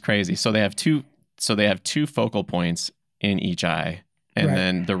 Mhm. That's crazy. So they have two focal points in each eye, and Right.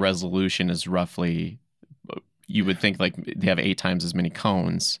 then the resolution is roughly, you would think like they have 8 times as many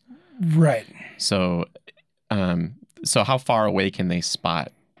cones. Right. So so how far away can they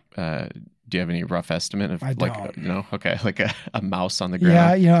spot? Do you have any rough estimate of I like don't. okay, like a mouse on the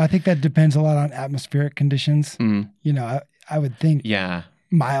Yeah, ground? I think that depends a lot on atmospheric conditions. Mm, I would think yeah.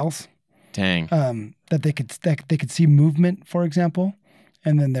 miles. Dang. That they could see movement, for example,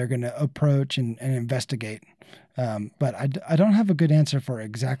 and then they're going to approach and investigate. But I don't have a good answer for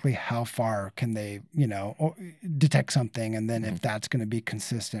exactly how far can they, detect something, and then if that's going to be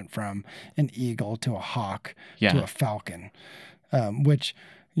consistent from an eagle to a hawk Yeah. to a falcon, which,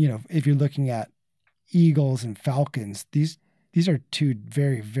 if you're looking at eagles and falcons, these are two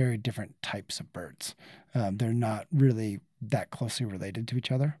very, very different types of birds. They're not really that closely related to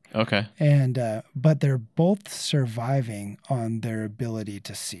each other. Okay. And but they're both surviving on their ability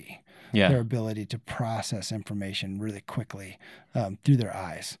to see, Yeah. their ability to process information really quickly through their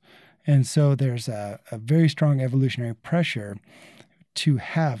eyes. And so there's a very strong evolutionary pressure to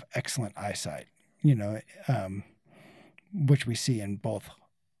have excellent eyesight, which we see in both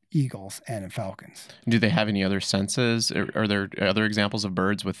eagles and in falcons. Do they have any other senses? Are there other examples of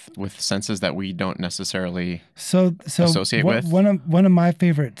birds with senses that we don't necessarily So associate with? one of my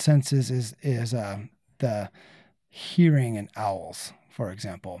favorite senses is the hearing in owls, for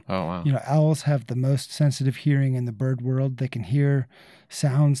example. Oh, wow. Owls have the most sensitive hearing in the bird world. They can hear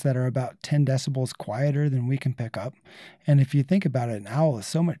sounds that are about 10 decibels quieter than we can pick up. And if you think about it, an owl is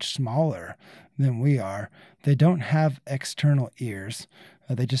so much smaller than we are. They don't have external ears.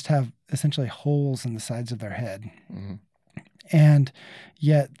 They just have essentially holes in the sides of their head. Mhm. And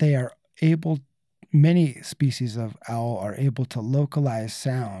yet they are many species of owl are able to localize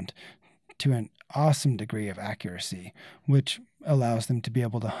sound to an awesome degree of accuracy, which allows them to be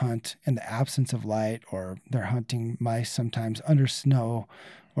able to hunt in the absence of light, or they're hunting mice sometimes under snow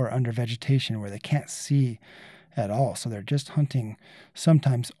or under vegetation where they can't see at all. So they're just hunting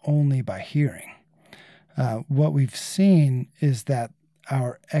sometimes only by hearing. What we've seen is that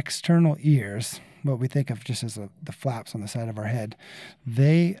our external ears, what we think of just as the flaps on the side of our head,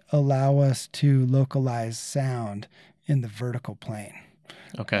 they allow us to localize sound in the vertical plane.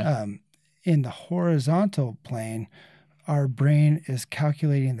 Okay. In the horizontal plane, our brain is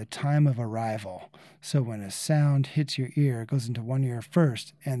calculating the time of arrival. So when a sound hits your ear, it goes into one ear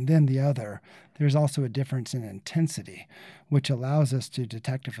first and then the other. There's also a difference in intensity, which allows us to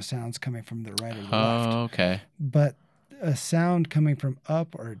detect if a sound's coming from the right or the left. Oh, okay. But a sound coming from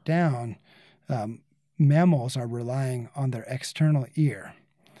up or down, mammals are relying on their external ear.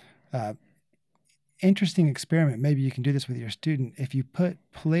 Interesting experiment. Maybe you can do this with your student. If you put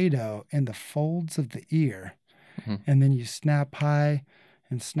Play-Doh in the folds of the ear, and then you snap high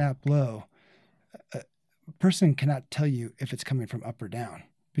and snap low, a person cannot tell you if it's coming from up or down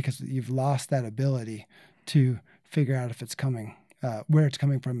because you've lost that ability to figure out if it's coming, where it's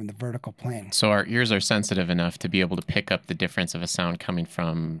coming from in the vertical plane. So our ears are sensitive enough to be able to pick up the difference of a sound coming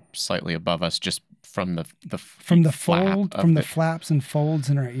from slightly above us, just from the flaps and folds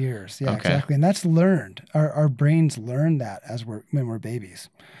in our ears. Yeah, Okay. exactly. And that's learned. Our brains learn that when we're babies.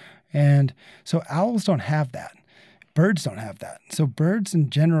 And so owls don't have that. Birds don't have that. So birds in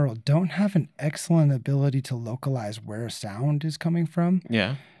general don't have an excellent ability to localize where sound is coming from,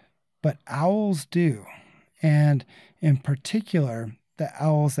 Yeah. but owls do. And in particular, the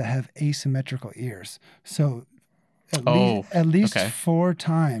owls that have asymmetrical ears. So at least okay. 4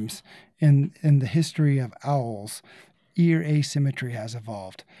 times in the history of owls, ear asymmetry has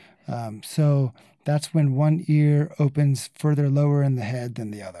evolved. So that's when one ear opens further lower in the head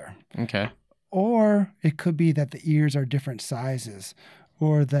than the other. Okay. Or it could be that the ears are different sizes,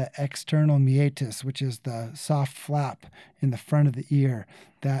 or the external meatus, which is the soft flap in the front of the ear,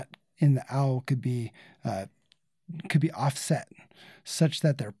 that in the owl could be offset, such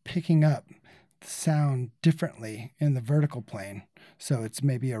that they're picking up sound differently in the vertical plane. So it's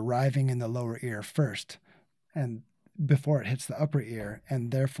maybe arriving in the lower ear first, and before it hits the upper ear,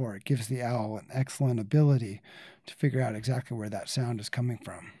 and therefore it gives the owl an excellent ability to figure out exactly where that sound is coming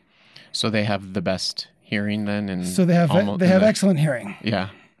from. So they have the best hearing then? And So they have excellent hearing. Yeah.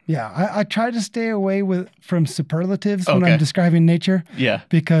 Yeah, I try to stay away from superlatives when Okay. I'm describing nature. Yeah.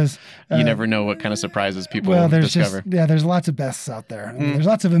 Because You never know what kind of surprises people there's discover. there's lots of bests out there. I mean, there's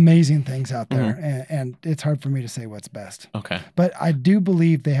lots of amazing things out there, and it's hard for me to say what's best. Okay. But I do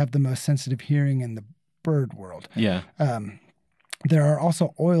believe they have the most sensitive hearing in the bird world. Yeah. There are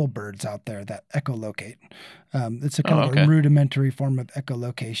also oil birds out there that echolocate. It's a kind of okay. a rudimentary form of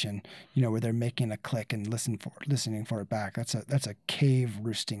echolocation, where they're making a click and listening for it back. That's a cave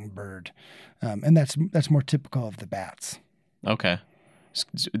roosting bird, and that's more typical of the bats. Okay.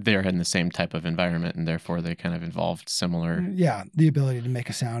 They're in the same type of environment, and therefore they kind of evolved similar. Yeah, the ability to make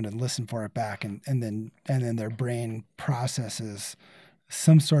a sound and listen for it back, and then their brain processes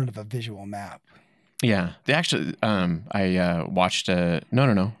some sort of a visual map. Yeah, they actually. I watched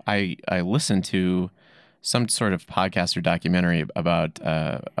I listened to some sort of podcast or documentary about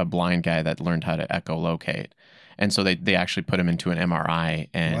a blind guy that learned how to echolocate, and so they actually put him into an MRI,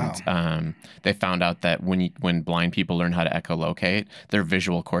 and Wow. They found out that when blind people learn how to echolocate, their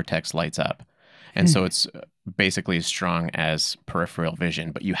visual cortex lights up, and so it's basically as strong as peripheral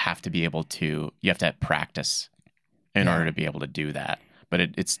vision, but you have to have practice in order to be able to do that. But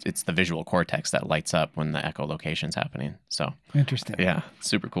it's the visual cortex that lights up when the echolocation's happening. So Interesting. yeah,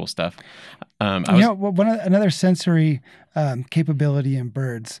 super cool stuff. Another sensory capability in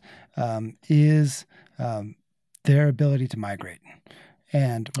birds is their ability to migrate.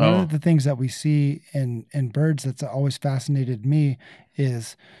 And one of the things that we see in birds that's always fascinated me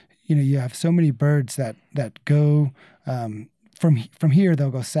is, you have so many birds that go from here.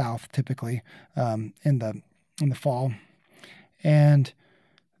 They'll go south typically in the fall, and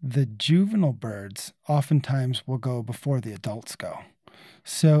the juvenile birds oftentimes will go before the adults go.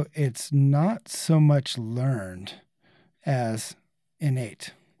 So it's not so much learned as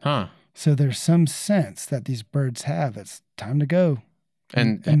innate. Huh. So there's some sense that these birds have. It's time to go.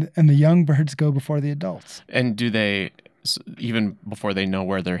 And the young birds go before the adults. And do they, even before they know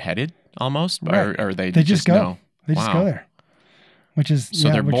where they're headed almost? Right. Or they just go. know? They just go there.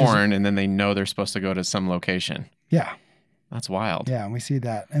 They're born and then they know they're supposed to go to some location. Yeah. That's wild. Yeah, we see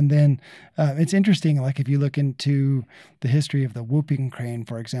that. And then it's interesting, like if you look into the history of the whooping crane,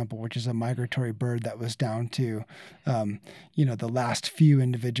 for example, which is a migratory bird that was down to, the last few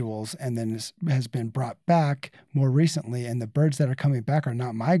individuals and then has been brought back more recently. And the birds that are coming back are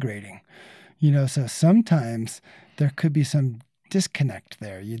not migrating. So sometimes there could be some disconnect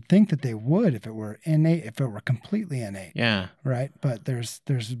there. You'd think that they would if it were innate, if it were completely innate. Yeah. Right? But there's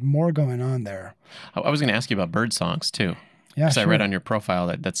more going on there. I was going to ask you about bird songs too. Yeah, because sure. I read on your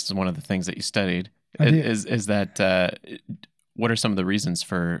profile that's one of the things that you studied. Is that what are some of the reasons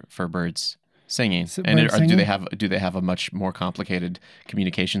for birds singing? Do they have a much more complicated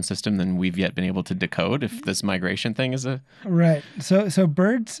communication system than we've yet been able to decode? If this migration thing is right. So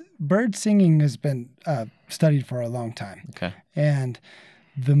bird singing has been studied for a long time. Okay. And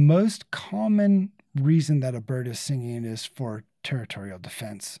the most common reason that a bird is singing is for territorial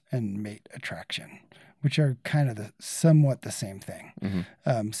defense and mate attraction, which are kind of somewhat the same thing.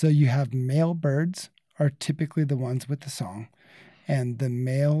 Mm-hmm. So you have male birds are typically the ones with the song, and the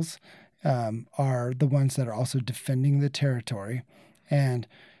males are the ones that are also defending the territory. And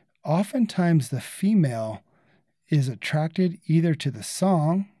oftentimes the female is attracted either to the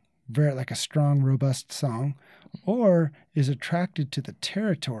song, very like a strong, robust song, or is attracted to the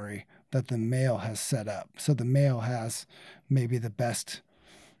territory that the male has set up. So the male has maybe the best,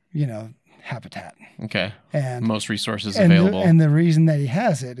 habitat. Okay. And most resources available. And the reason that he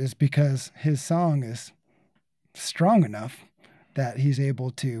has it is because his song is strong enough that he's able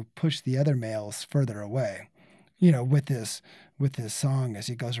to push the other males further away, with his song as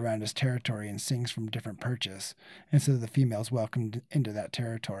he goes around his territory and sings from different perches. And so the female's welcomed into that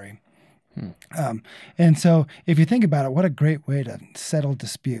territory. And so if you think about it, what a great way to settle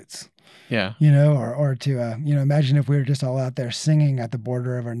disputes. Yeah. Or to, imagine if we were just all out there singing at the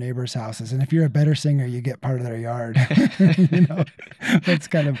border of our neighbors' houses. And if you're a better singer, you get part of their yard. That's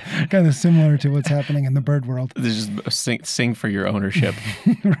kind of similar to what's happening in the bird world. Just sing for your ownership.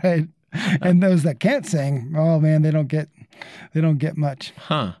 Right. And those that can't sing, oh man, they don't get much.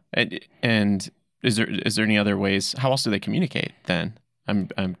 Huh. And is there any other ways? How else do they communicate then?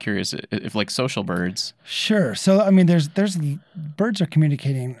 I'm curious if like social birds. Sure. So there's birds are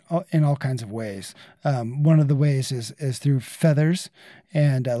communicating in all kinds of ways. One of the ways is through feathers,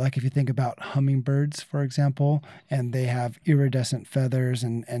 and like if you think about hummingbirds, for example, and they have iridescent feathers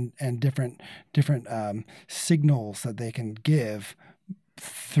and different signals that they can give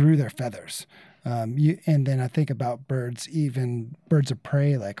through their feathers. And then I think about birds, even birds of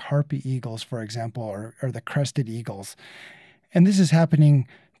prey like harpy eagles, for example, or the crested eagles. And this is happening,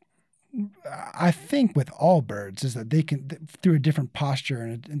 I think, with all birds, is that they can, through a different posture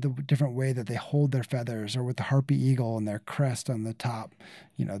and the different way that they hold their feathers, or with the harpy eagle and their crest on the top,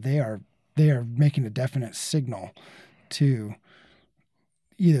 they are making a definite signal to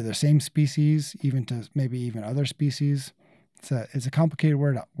either the same species, even to maybe even other species. It's a complicated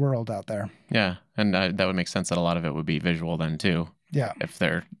world out there. Yeah, and that would make sense that a lot of it would be visual then too. Yeah, if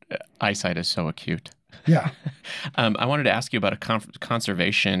their eyesight is so acute. Yeah. I wanted to ask you about a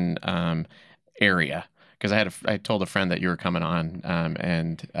conservation area, because I told a friend that you were coming on,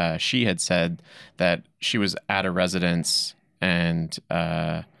 and she had said that she was at a residence and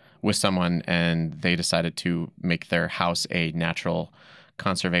with someone, and they decided to make their house a natural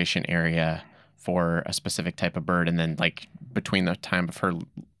conservation area for a specific type of bird, and then like between the time of her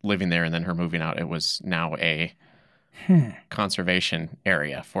living there and then her moving out, it was now a conservation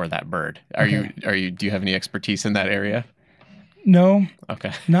area for that bird. Do you have any expertise in that area? No.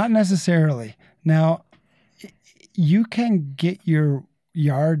 Okay. Not necessarily. Now, you can get your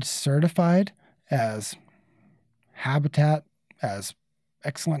yard certified as habitat, as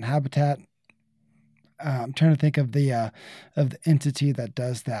excellent habitat. I'm trying to think of the entity that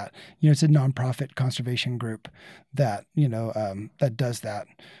does that. It's a nonprofit conservation group that that does that.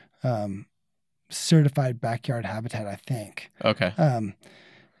 Certified backyard habitat, I think. Okay.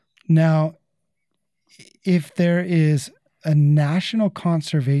 Now, if there is a national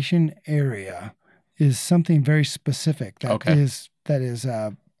conservation area, is something very specific that is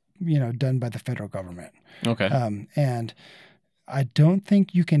done by the federal government. Okay. And I don't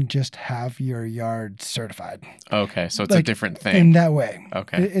think you can just have your yard certified. Okay, so it's a different thing in that way.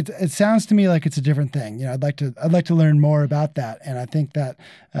 Okay. It sounds to me like it's a different thing. I'd like to learn more about that, and I think that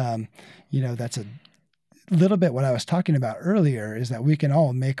that's a little bit what I was talking about earlier, is that we can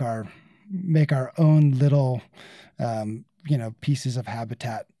all make our own little pieces of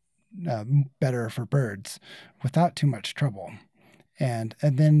habitat better for birds without too much trouble. And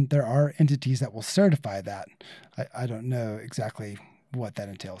then there are entities that will certify that. I don't know exactly what that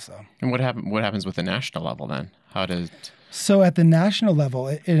entails, though. And what happens with the national level then? So at the national level,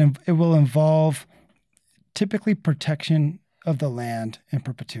 it will involve typically protection of the land in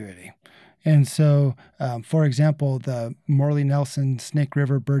perpetuity. And so, for example, the Morley Nelson Snake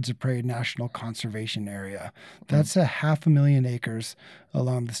River Birds of Prey National Conservation Area, that's 500,000 acres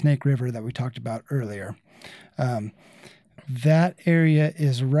along the Snake River that we talked about earlier. That area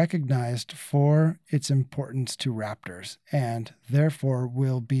is recognized for its importance to raptors, and therefore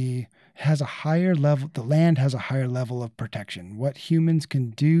has a higher level. The land has a higher level of protection. What humans can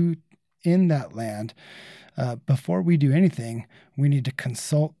do in that land, before we do anything, we need to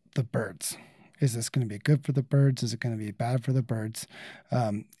consult the birds. Is this going to be good for the birds? Is it going to be bad for the birds?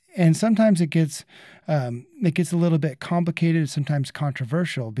 And sometimes it gets a little bit complicated, sometimes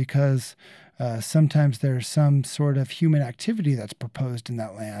controversial, because sometimes there's some sort of human activity that's proposed in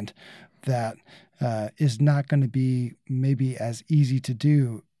that land that is not going to be maybe as easy to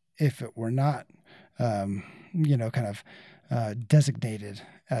do if it were not, designated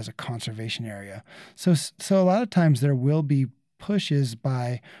as a conservation area. So a lot of times there will be pushes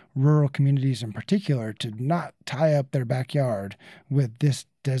by rural communities in particular to not tie up their backyard with this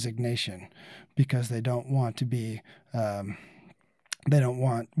designation, because they don't want to be they don't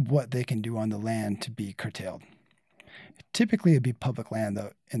want what they can do on the land to be curtailed. Typically it'd be public land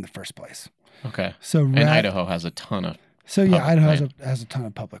though in the first place. Okay. And Idaho has a ton of Idaho has a ton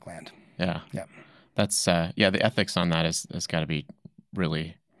of public land. Yeah. Yeah. That's the ethics on that has got to be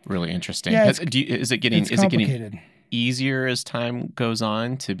really, really interesting. Yeah, is it getting easier as time goes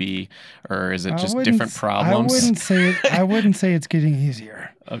on to be, or is it just different problems? I wouldn't say it's getting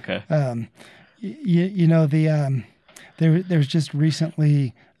easier. Okay. There's just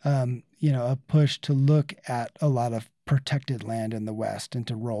recently a push to look at a lot of protected land in the West and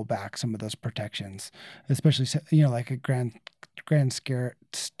to roll back some of those protections, especially like a Grand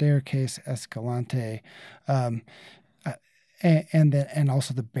Staircase Escalante, and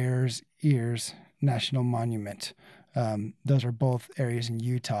also the Bears Ears National Monument. Those are both areas in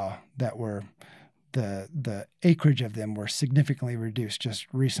Utah that were the acreage of them were significantly reduced just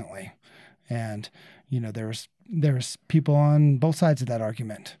recently, and there was people on both sides of that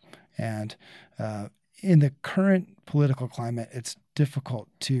argument, and in the current political climate, it's difficult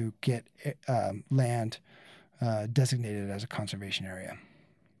to get land designated as a conservation area.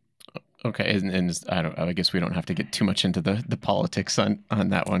 Okay, and I guess we don't have to get too much into the politics on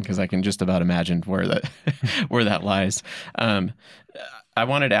that one, because I can just about imagine where that lies. I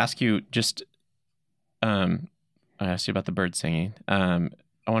wanted to ask you, just I asked you about the bird singing. I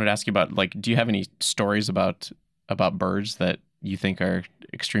wanted to ask you about, like, do you have any stories about birds that you think are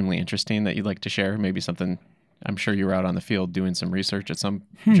extremely interesting that you'd like to share? Maybe something. I'm sure you were out on the field doing some research at some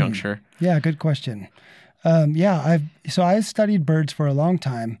juncture. Yeah, good question. I studied birds for a long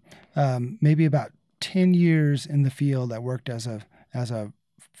time, maybe about 10 years in the field. I worked as a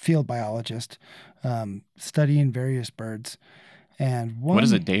field biologist, studying various birds. And what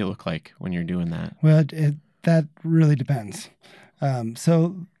does a day look like when you're doing that? Well, that really depends.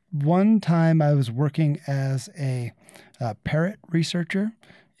 So one time I was working as a parrot researcher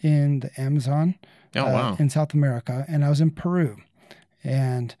in the Amazon in South America, and I was in Peru.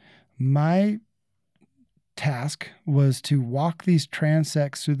 And my task was to walk these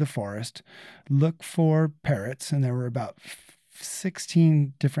transects through the forest, look for parrots, and there were about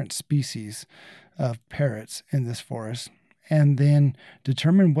 16 different species of parrots in this forest, and then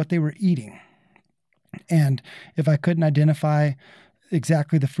determine what they were eating. And if I couldn't identify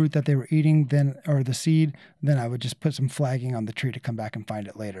exactly the fruit that they were eating, or the seed, then I would just put some flagging on the tree to come back and find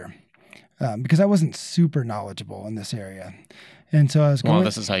it later. Because I wasn't super knowledgeable in this area. And so I was going... Well,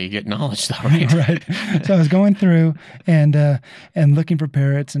 this is how you get knowledge, though, right? Right. So I was going through and looking for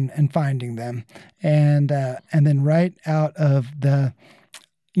parrots and finding them. And then right out of the,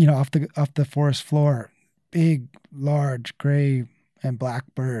 off the forest floor, big, large, gray and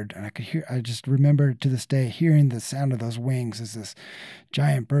black bird. And I just remember to this day hearing the sound of those wings as this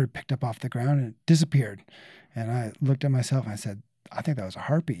giant bird picked up off the ground and it disappeared. And I looked at myself and I said, I think that was a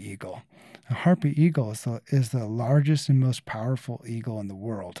harpy eagle. A harpy eagle is the largest and most powerful eagle in the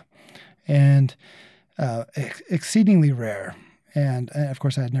world, and exceedingly rare. And of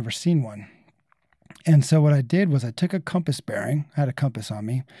course, I had never seen one. And so what I did was I took a compass bearing. I had a compass on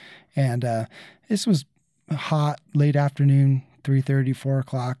me, and this was hot, late afternoon, 3:30, 4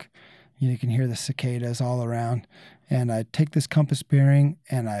 o'clock. You can hear the cicadas all around. And I take this compass bearing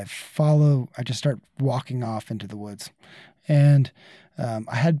and I just start walking off into the woods. And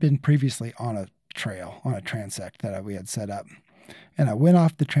I had been previously on a trail, on a transect that we had set up. And I went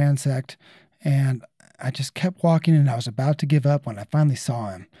off the transect and I just kept walking, and I was about to give up when I finally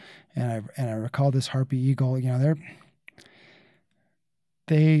saw him. And I recall this harpy eagle.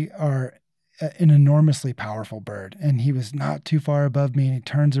 They are an enormously powerful bird, and he was not too far above me, and he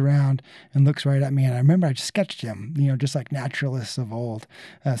turns around and looks right at me. And I remember I just sketched him, just like naturalists of old,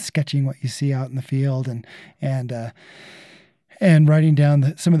 sketching what you see out in the field and writing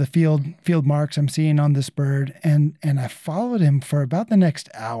down some of the field marks I'm seeing on this bird. And I followed him for about the next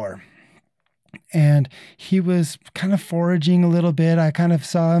hour. And he was kind of foraging a little bit. I kind of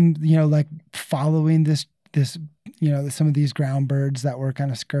saw him, like following this, some of these ground birds that were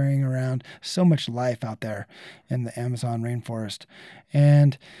kind of scurrying around. So much life out there in the Amazon rainforest.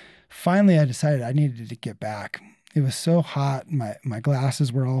 And finally I decided I needed to get back. It was so hot. My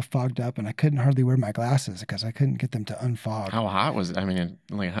glasses were all fogged up, and I couldn't hardly wear my glasses because I couldn't get them to unfog. How hot was it? I mean,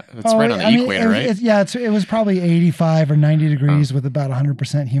 it's right on the equator, right? It was probably 85 or 90 degrees with about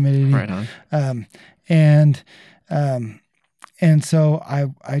 100% humidity. Right on. And so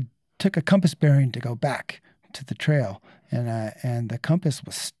I took a compass bearing to go back to the trail, and the compass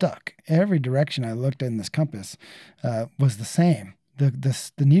was stuck. Every direction I looked in this compass was the same. The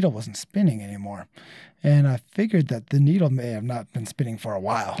needle wasn't spinning anymore. And I figured that the needle may have not been spinning for a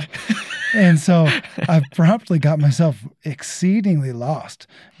while. And so I promptly got myself exceedingly lost.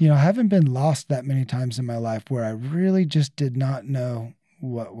 I haven't been lost that many times in my life where I really just did not know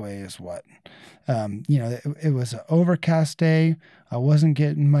what way is what. It was an overcast day. I wasn't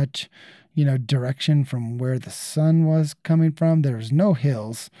getting much, direction from where the sun was coming from. There was no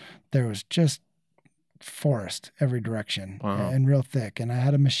hills. There was just forest every direction. Wow. And real thick. And I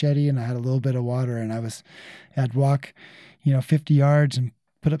had a machete and I had a little bit of water, and I'd walk, 50 yards and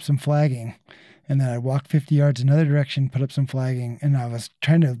put up some flagging. And then I'd walk 50 yards another direction, put up some flagging. And I was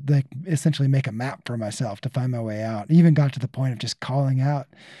trying to essentially make a map for myself to find my way out. Even got to the point of just calling out,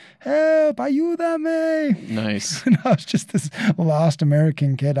 "Help, ayúdame." Nice. And I was just this lost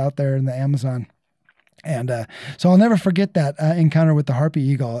American kid out there in the Amazon. And so I'll never forget that encounter with the harpy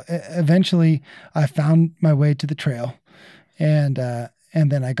eagle. Eventually, I found my way to the trail, and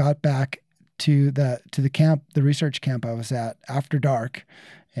then I got back to the camp, the research camp I was at after dark,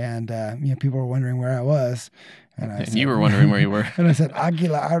 and people were wondering where I was, and you were wondering where you were. And I said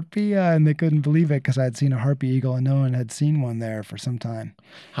Águila Arpía, and they couldn't believe it because I had seen a harpy eagle, and no one had seen one there for some time.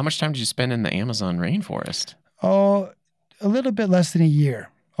 How much time did you spend in the Amazon rainforest? Oh, a little bit less than a year.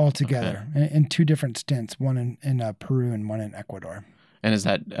 Altogether, okay. in two different stints, one in Peru and one in Ecuador. And is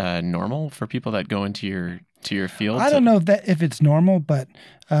that normal for people that go into your field? I don't know if it's normal, but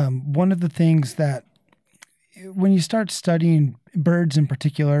one of the things that when you start studying birds in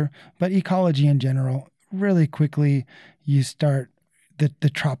particular, but ecology in general, really quickly you start the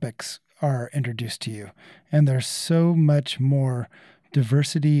tropics are introduced to you, and there's so much more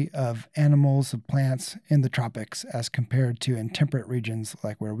diversity of animals, of plants in the tropics as compared to in temperate regions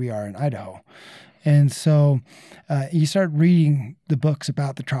like where we are in Idaho. And so you start reading the books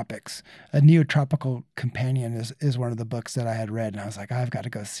about the tropics. A Neotropical Companion is one of the books that I had read, and I was like, I've got to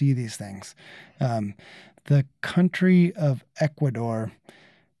go see these things. The country of Ecuador,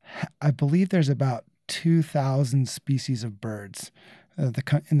 I believe there's about 2,000 species of birds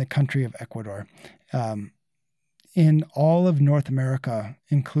in the country of Ecuador. In all of North America,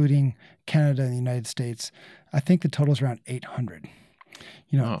 including Canada and the United States, I think the total is around 800.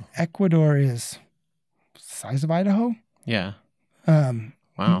 Ecuador is size of Idaho. Yeah.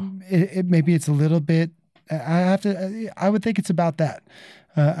 Wow. Maybe it's a little bit. I would think it's about that.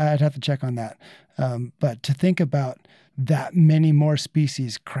 I'd have to check on that. But to think about that many more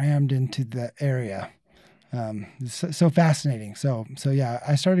species crammed into the area, so fascinating. So yeah,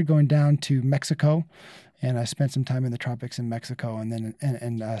 I started going down to Mexico, and I spent some time in the tropics in Mexico, and then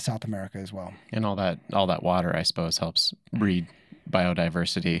in South America as well. And all that water, I suppose, helps breed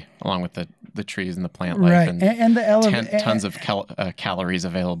biodiversity along with the trees and the plant life, right? And the tons of calories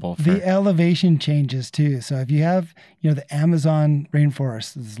available. The elevation changes too. So if you have the Amazon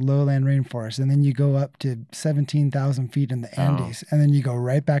rainforest, this lowland rainforest, and then you go up to 17,000 feet in the Andes, and then you go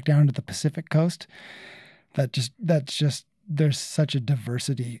right back down to the Pacific coast, that's just there's such a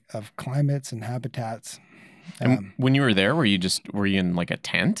diversity of climates and habitats. And when you were there, were you in like a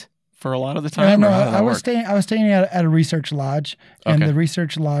tent for a lot of the time? No, I was staying at a research lodge, and the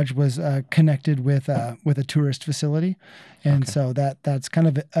research lodge was connected with a tourist facility, and so that's kind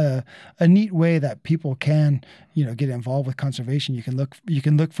of a neat way that people can get involved with conservation. You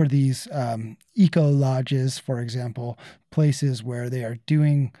can look for these eco lodges, for example, places where they are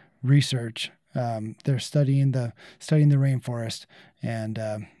doing research. They're studying the rainforest,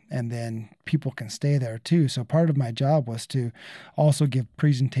 and then people can stay there too. So part of my job was to also give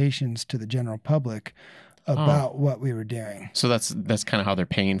presentations to the general public about what we were doing. So that's kind of how they're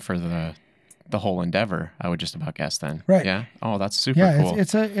paying for the whole endeavor, I would just about guess then. Right. Yeah. Oh, that's super cool.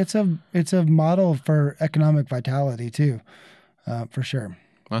 It's a model for economic vitality too, for sure.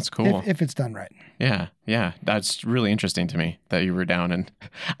 That's cool. If it's done right. Yeah. That's really interesting to me that you were down, and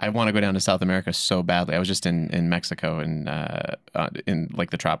I want to go down to South America so badly. I was just in Mexico and in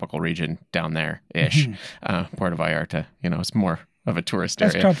like the tropical region down there ish, Puerto Vallarta. It's more of a tourist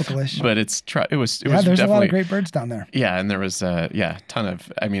area. That's tropical-ish. But it was there's definitely a lot of great birds down there. Yeah, and there was ton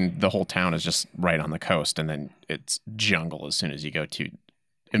of. I mean, the whole town is just right on the coast, and then it's jungle as soon as you go to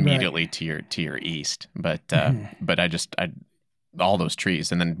immediately to your east. But I all those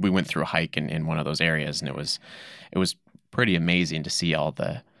trees, and then we went through a hike in one of those areas, and it was pretty amazing to see all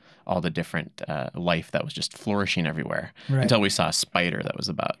the different life that was just flourishing everywhere, until we saw a spider that was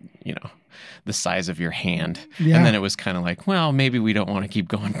about the size of your hand, and then it was kind of like, well, maybe we don't want to keep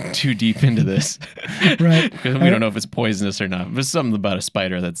going too deep into this, right? Because we don't know if it's poisonous or not. There's something about a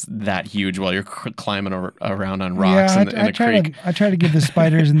spider that's that huge while you're climbing around on rocks in the creek. I try to give the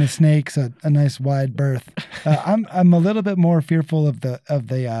spiders and the snakes a nice wide berth. I'm a little bit more fearful of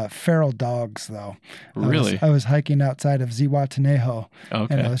the feral dogs, though. Really? I was hiking outside of Zihuatanejo,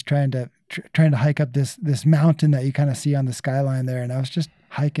 and I was trying to hike up this mountain that you kind of see on the skyline there, and I was just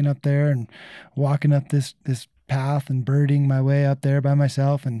hiking up there and walking up this path and birding my way up there by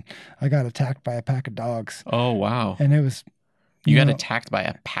myself, and I got attacked by a pack of dogs. Oh wow! And it was you got attacked by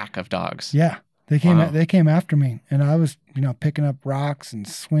a pack of dogs. Yeah, they came after me, and I was picking up rocks and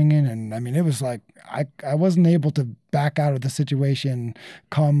swinging, and I mean it was like I wasn't able to back out of the situation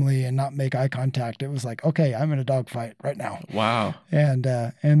calmly and not make eye contact. It was like, okay, I'm in a dog fight right now. Wow! And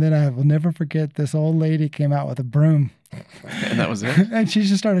then I will never forget, this old lady came out with a broom. And that was it? And she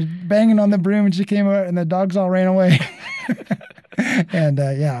just started banging on the broom, and she came out, and the dogs all ran away. And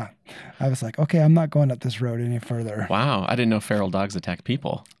I was like, okay, I'm not going up this road any further. Wow. I didn't know feral dogs attack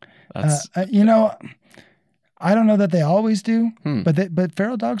people. That's I don't know that they always do, but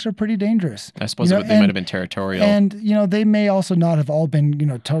feral dogs are pretty dangerous. I suppose they might have been territorial. And, they may also not have all been,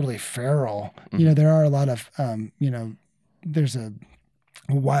 totally feral. Mm-hmm. There are a lot of, there's a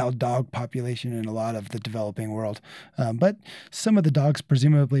wild dog population in a lot of the developing world. But some of the dogs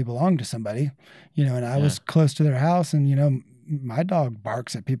presumably belong to somebody, and I was close to their house, and, my dog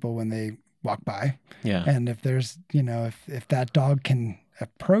barks at people when they walk by. Yeah. And if there's, if that dog can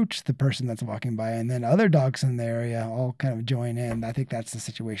approach the person that's walking by, and then other dogs in the area all kind of join in. I think that's the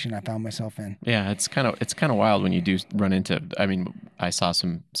situation I found myself in. Yeah, it's kind of wild when you do run into. I mean, I saw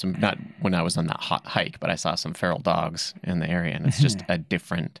some not when I was on that hot hike, but I saw some feral dogs in the area, and it's just a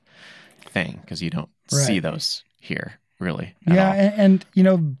different thing because you don't see those here really. Yeah, and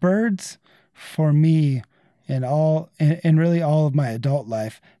birds for me and really all of my adult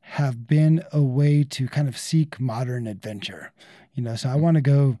life have been a way to kind of seek modern adventure. So I want to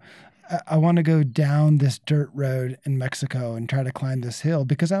go down this dirt road in Mexico and try to climb this hill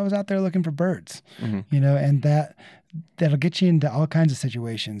because I was out there looking for birds. And that'll get you into all kinds of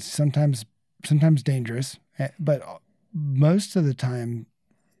situations. Sometimes dangerous, but most of the time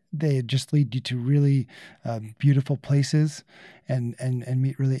they just lead you to really beautiful places and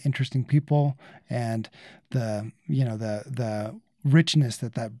meet really interesting people, and the richness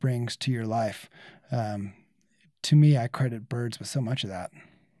that brings to your life. To me, I credit birds with so much of that.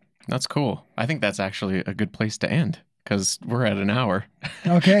 That's cool. I think that's actually a good place to end because we're at an hour.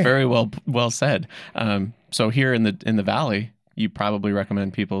 Okay. Very well said. So here in the valley, you probably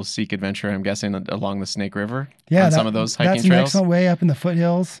recommend people seek adventure, I'm guessing, along the Snake River on some of those hiking trails. That's an excellent way up in the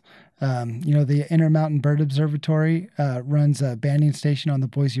foothills. The Intermountain Bird Observatory runs a banding station on the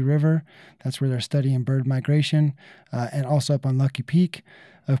Boise River. That's where they're studying bird migration, and also up on Lucky Peak.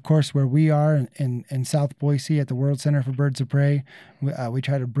 Of course, where we are in South Boise at the World Center for Birds of Prey, we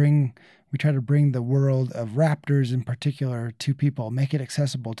try to bring the world of raptors in particular to people, make it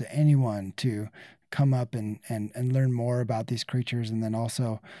accessible to anyone to come up and learn more about these creatures, and then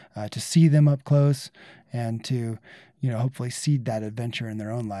also to see them up close and to hopefully seed that adventure in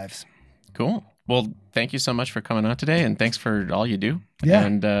their own lives. Cool. Well, thank you so much for coming on today, and thanks for all you do. Yeah.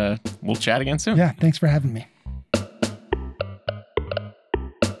 And we'll chat again soon. Yeah, thanks for having me.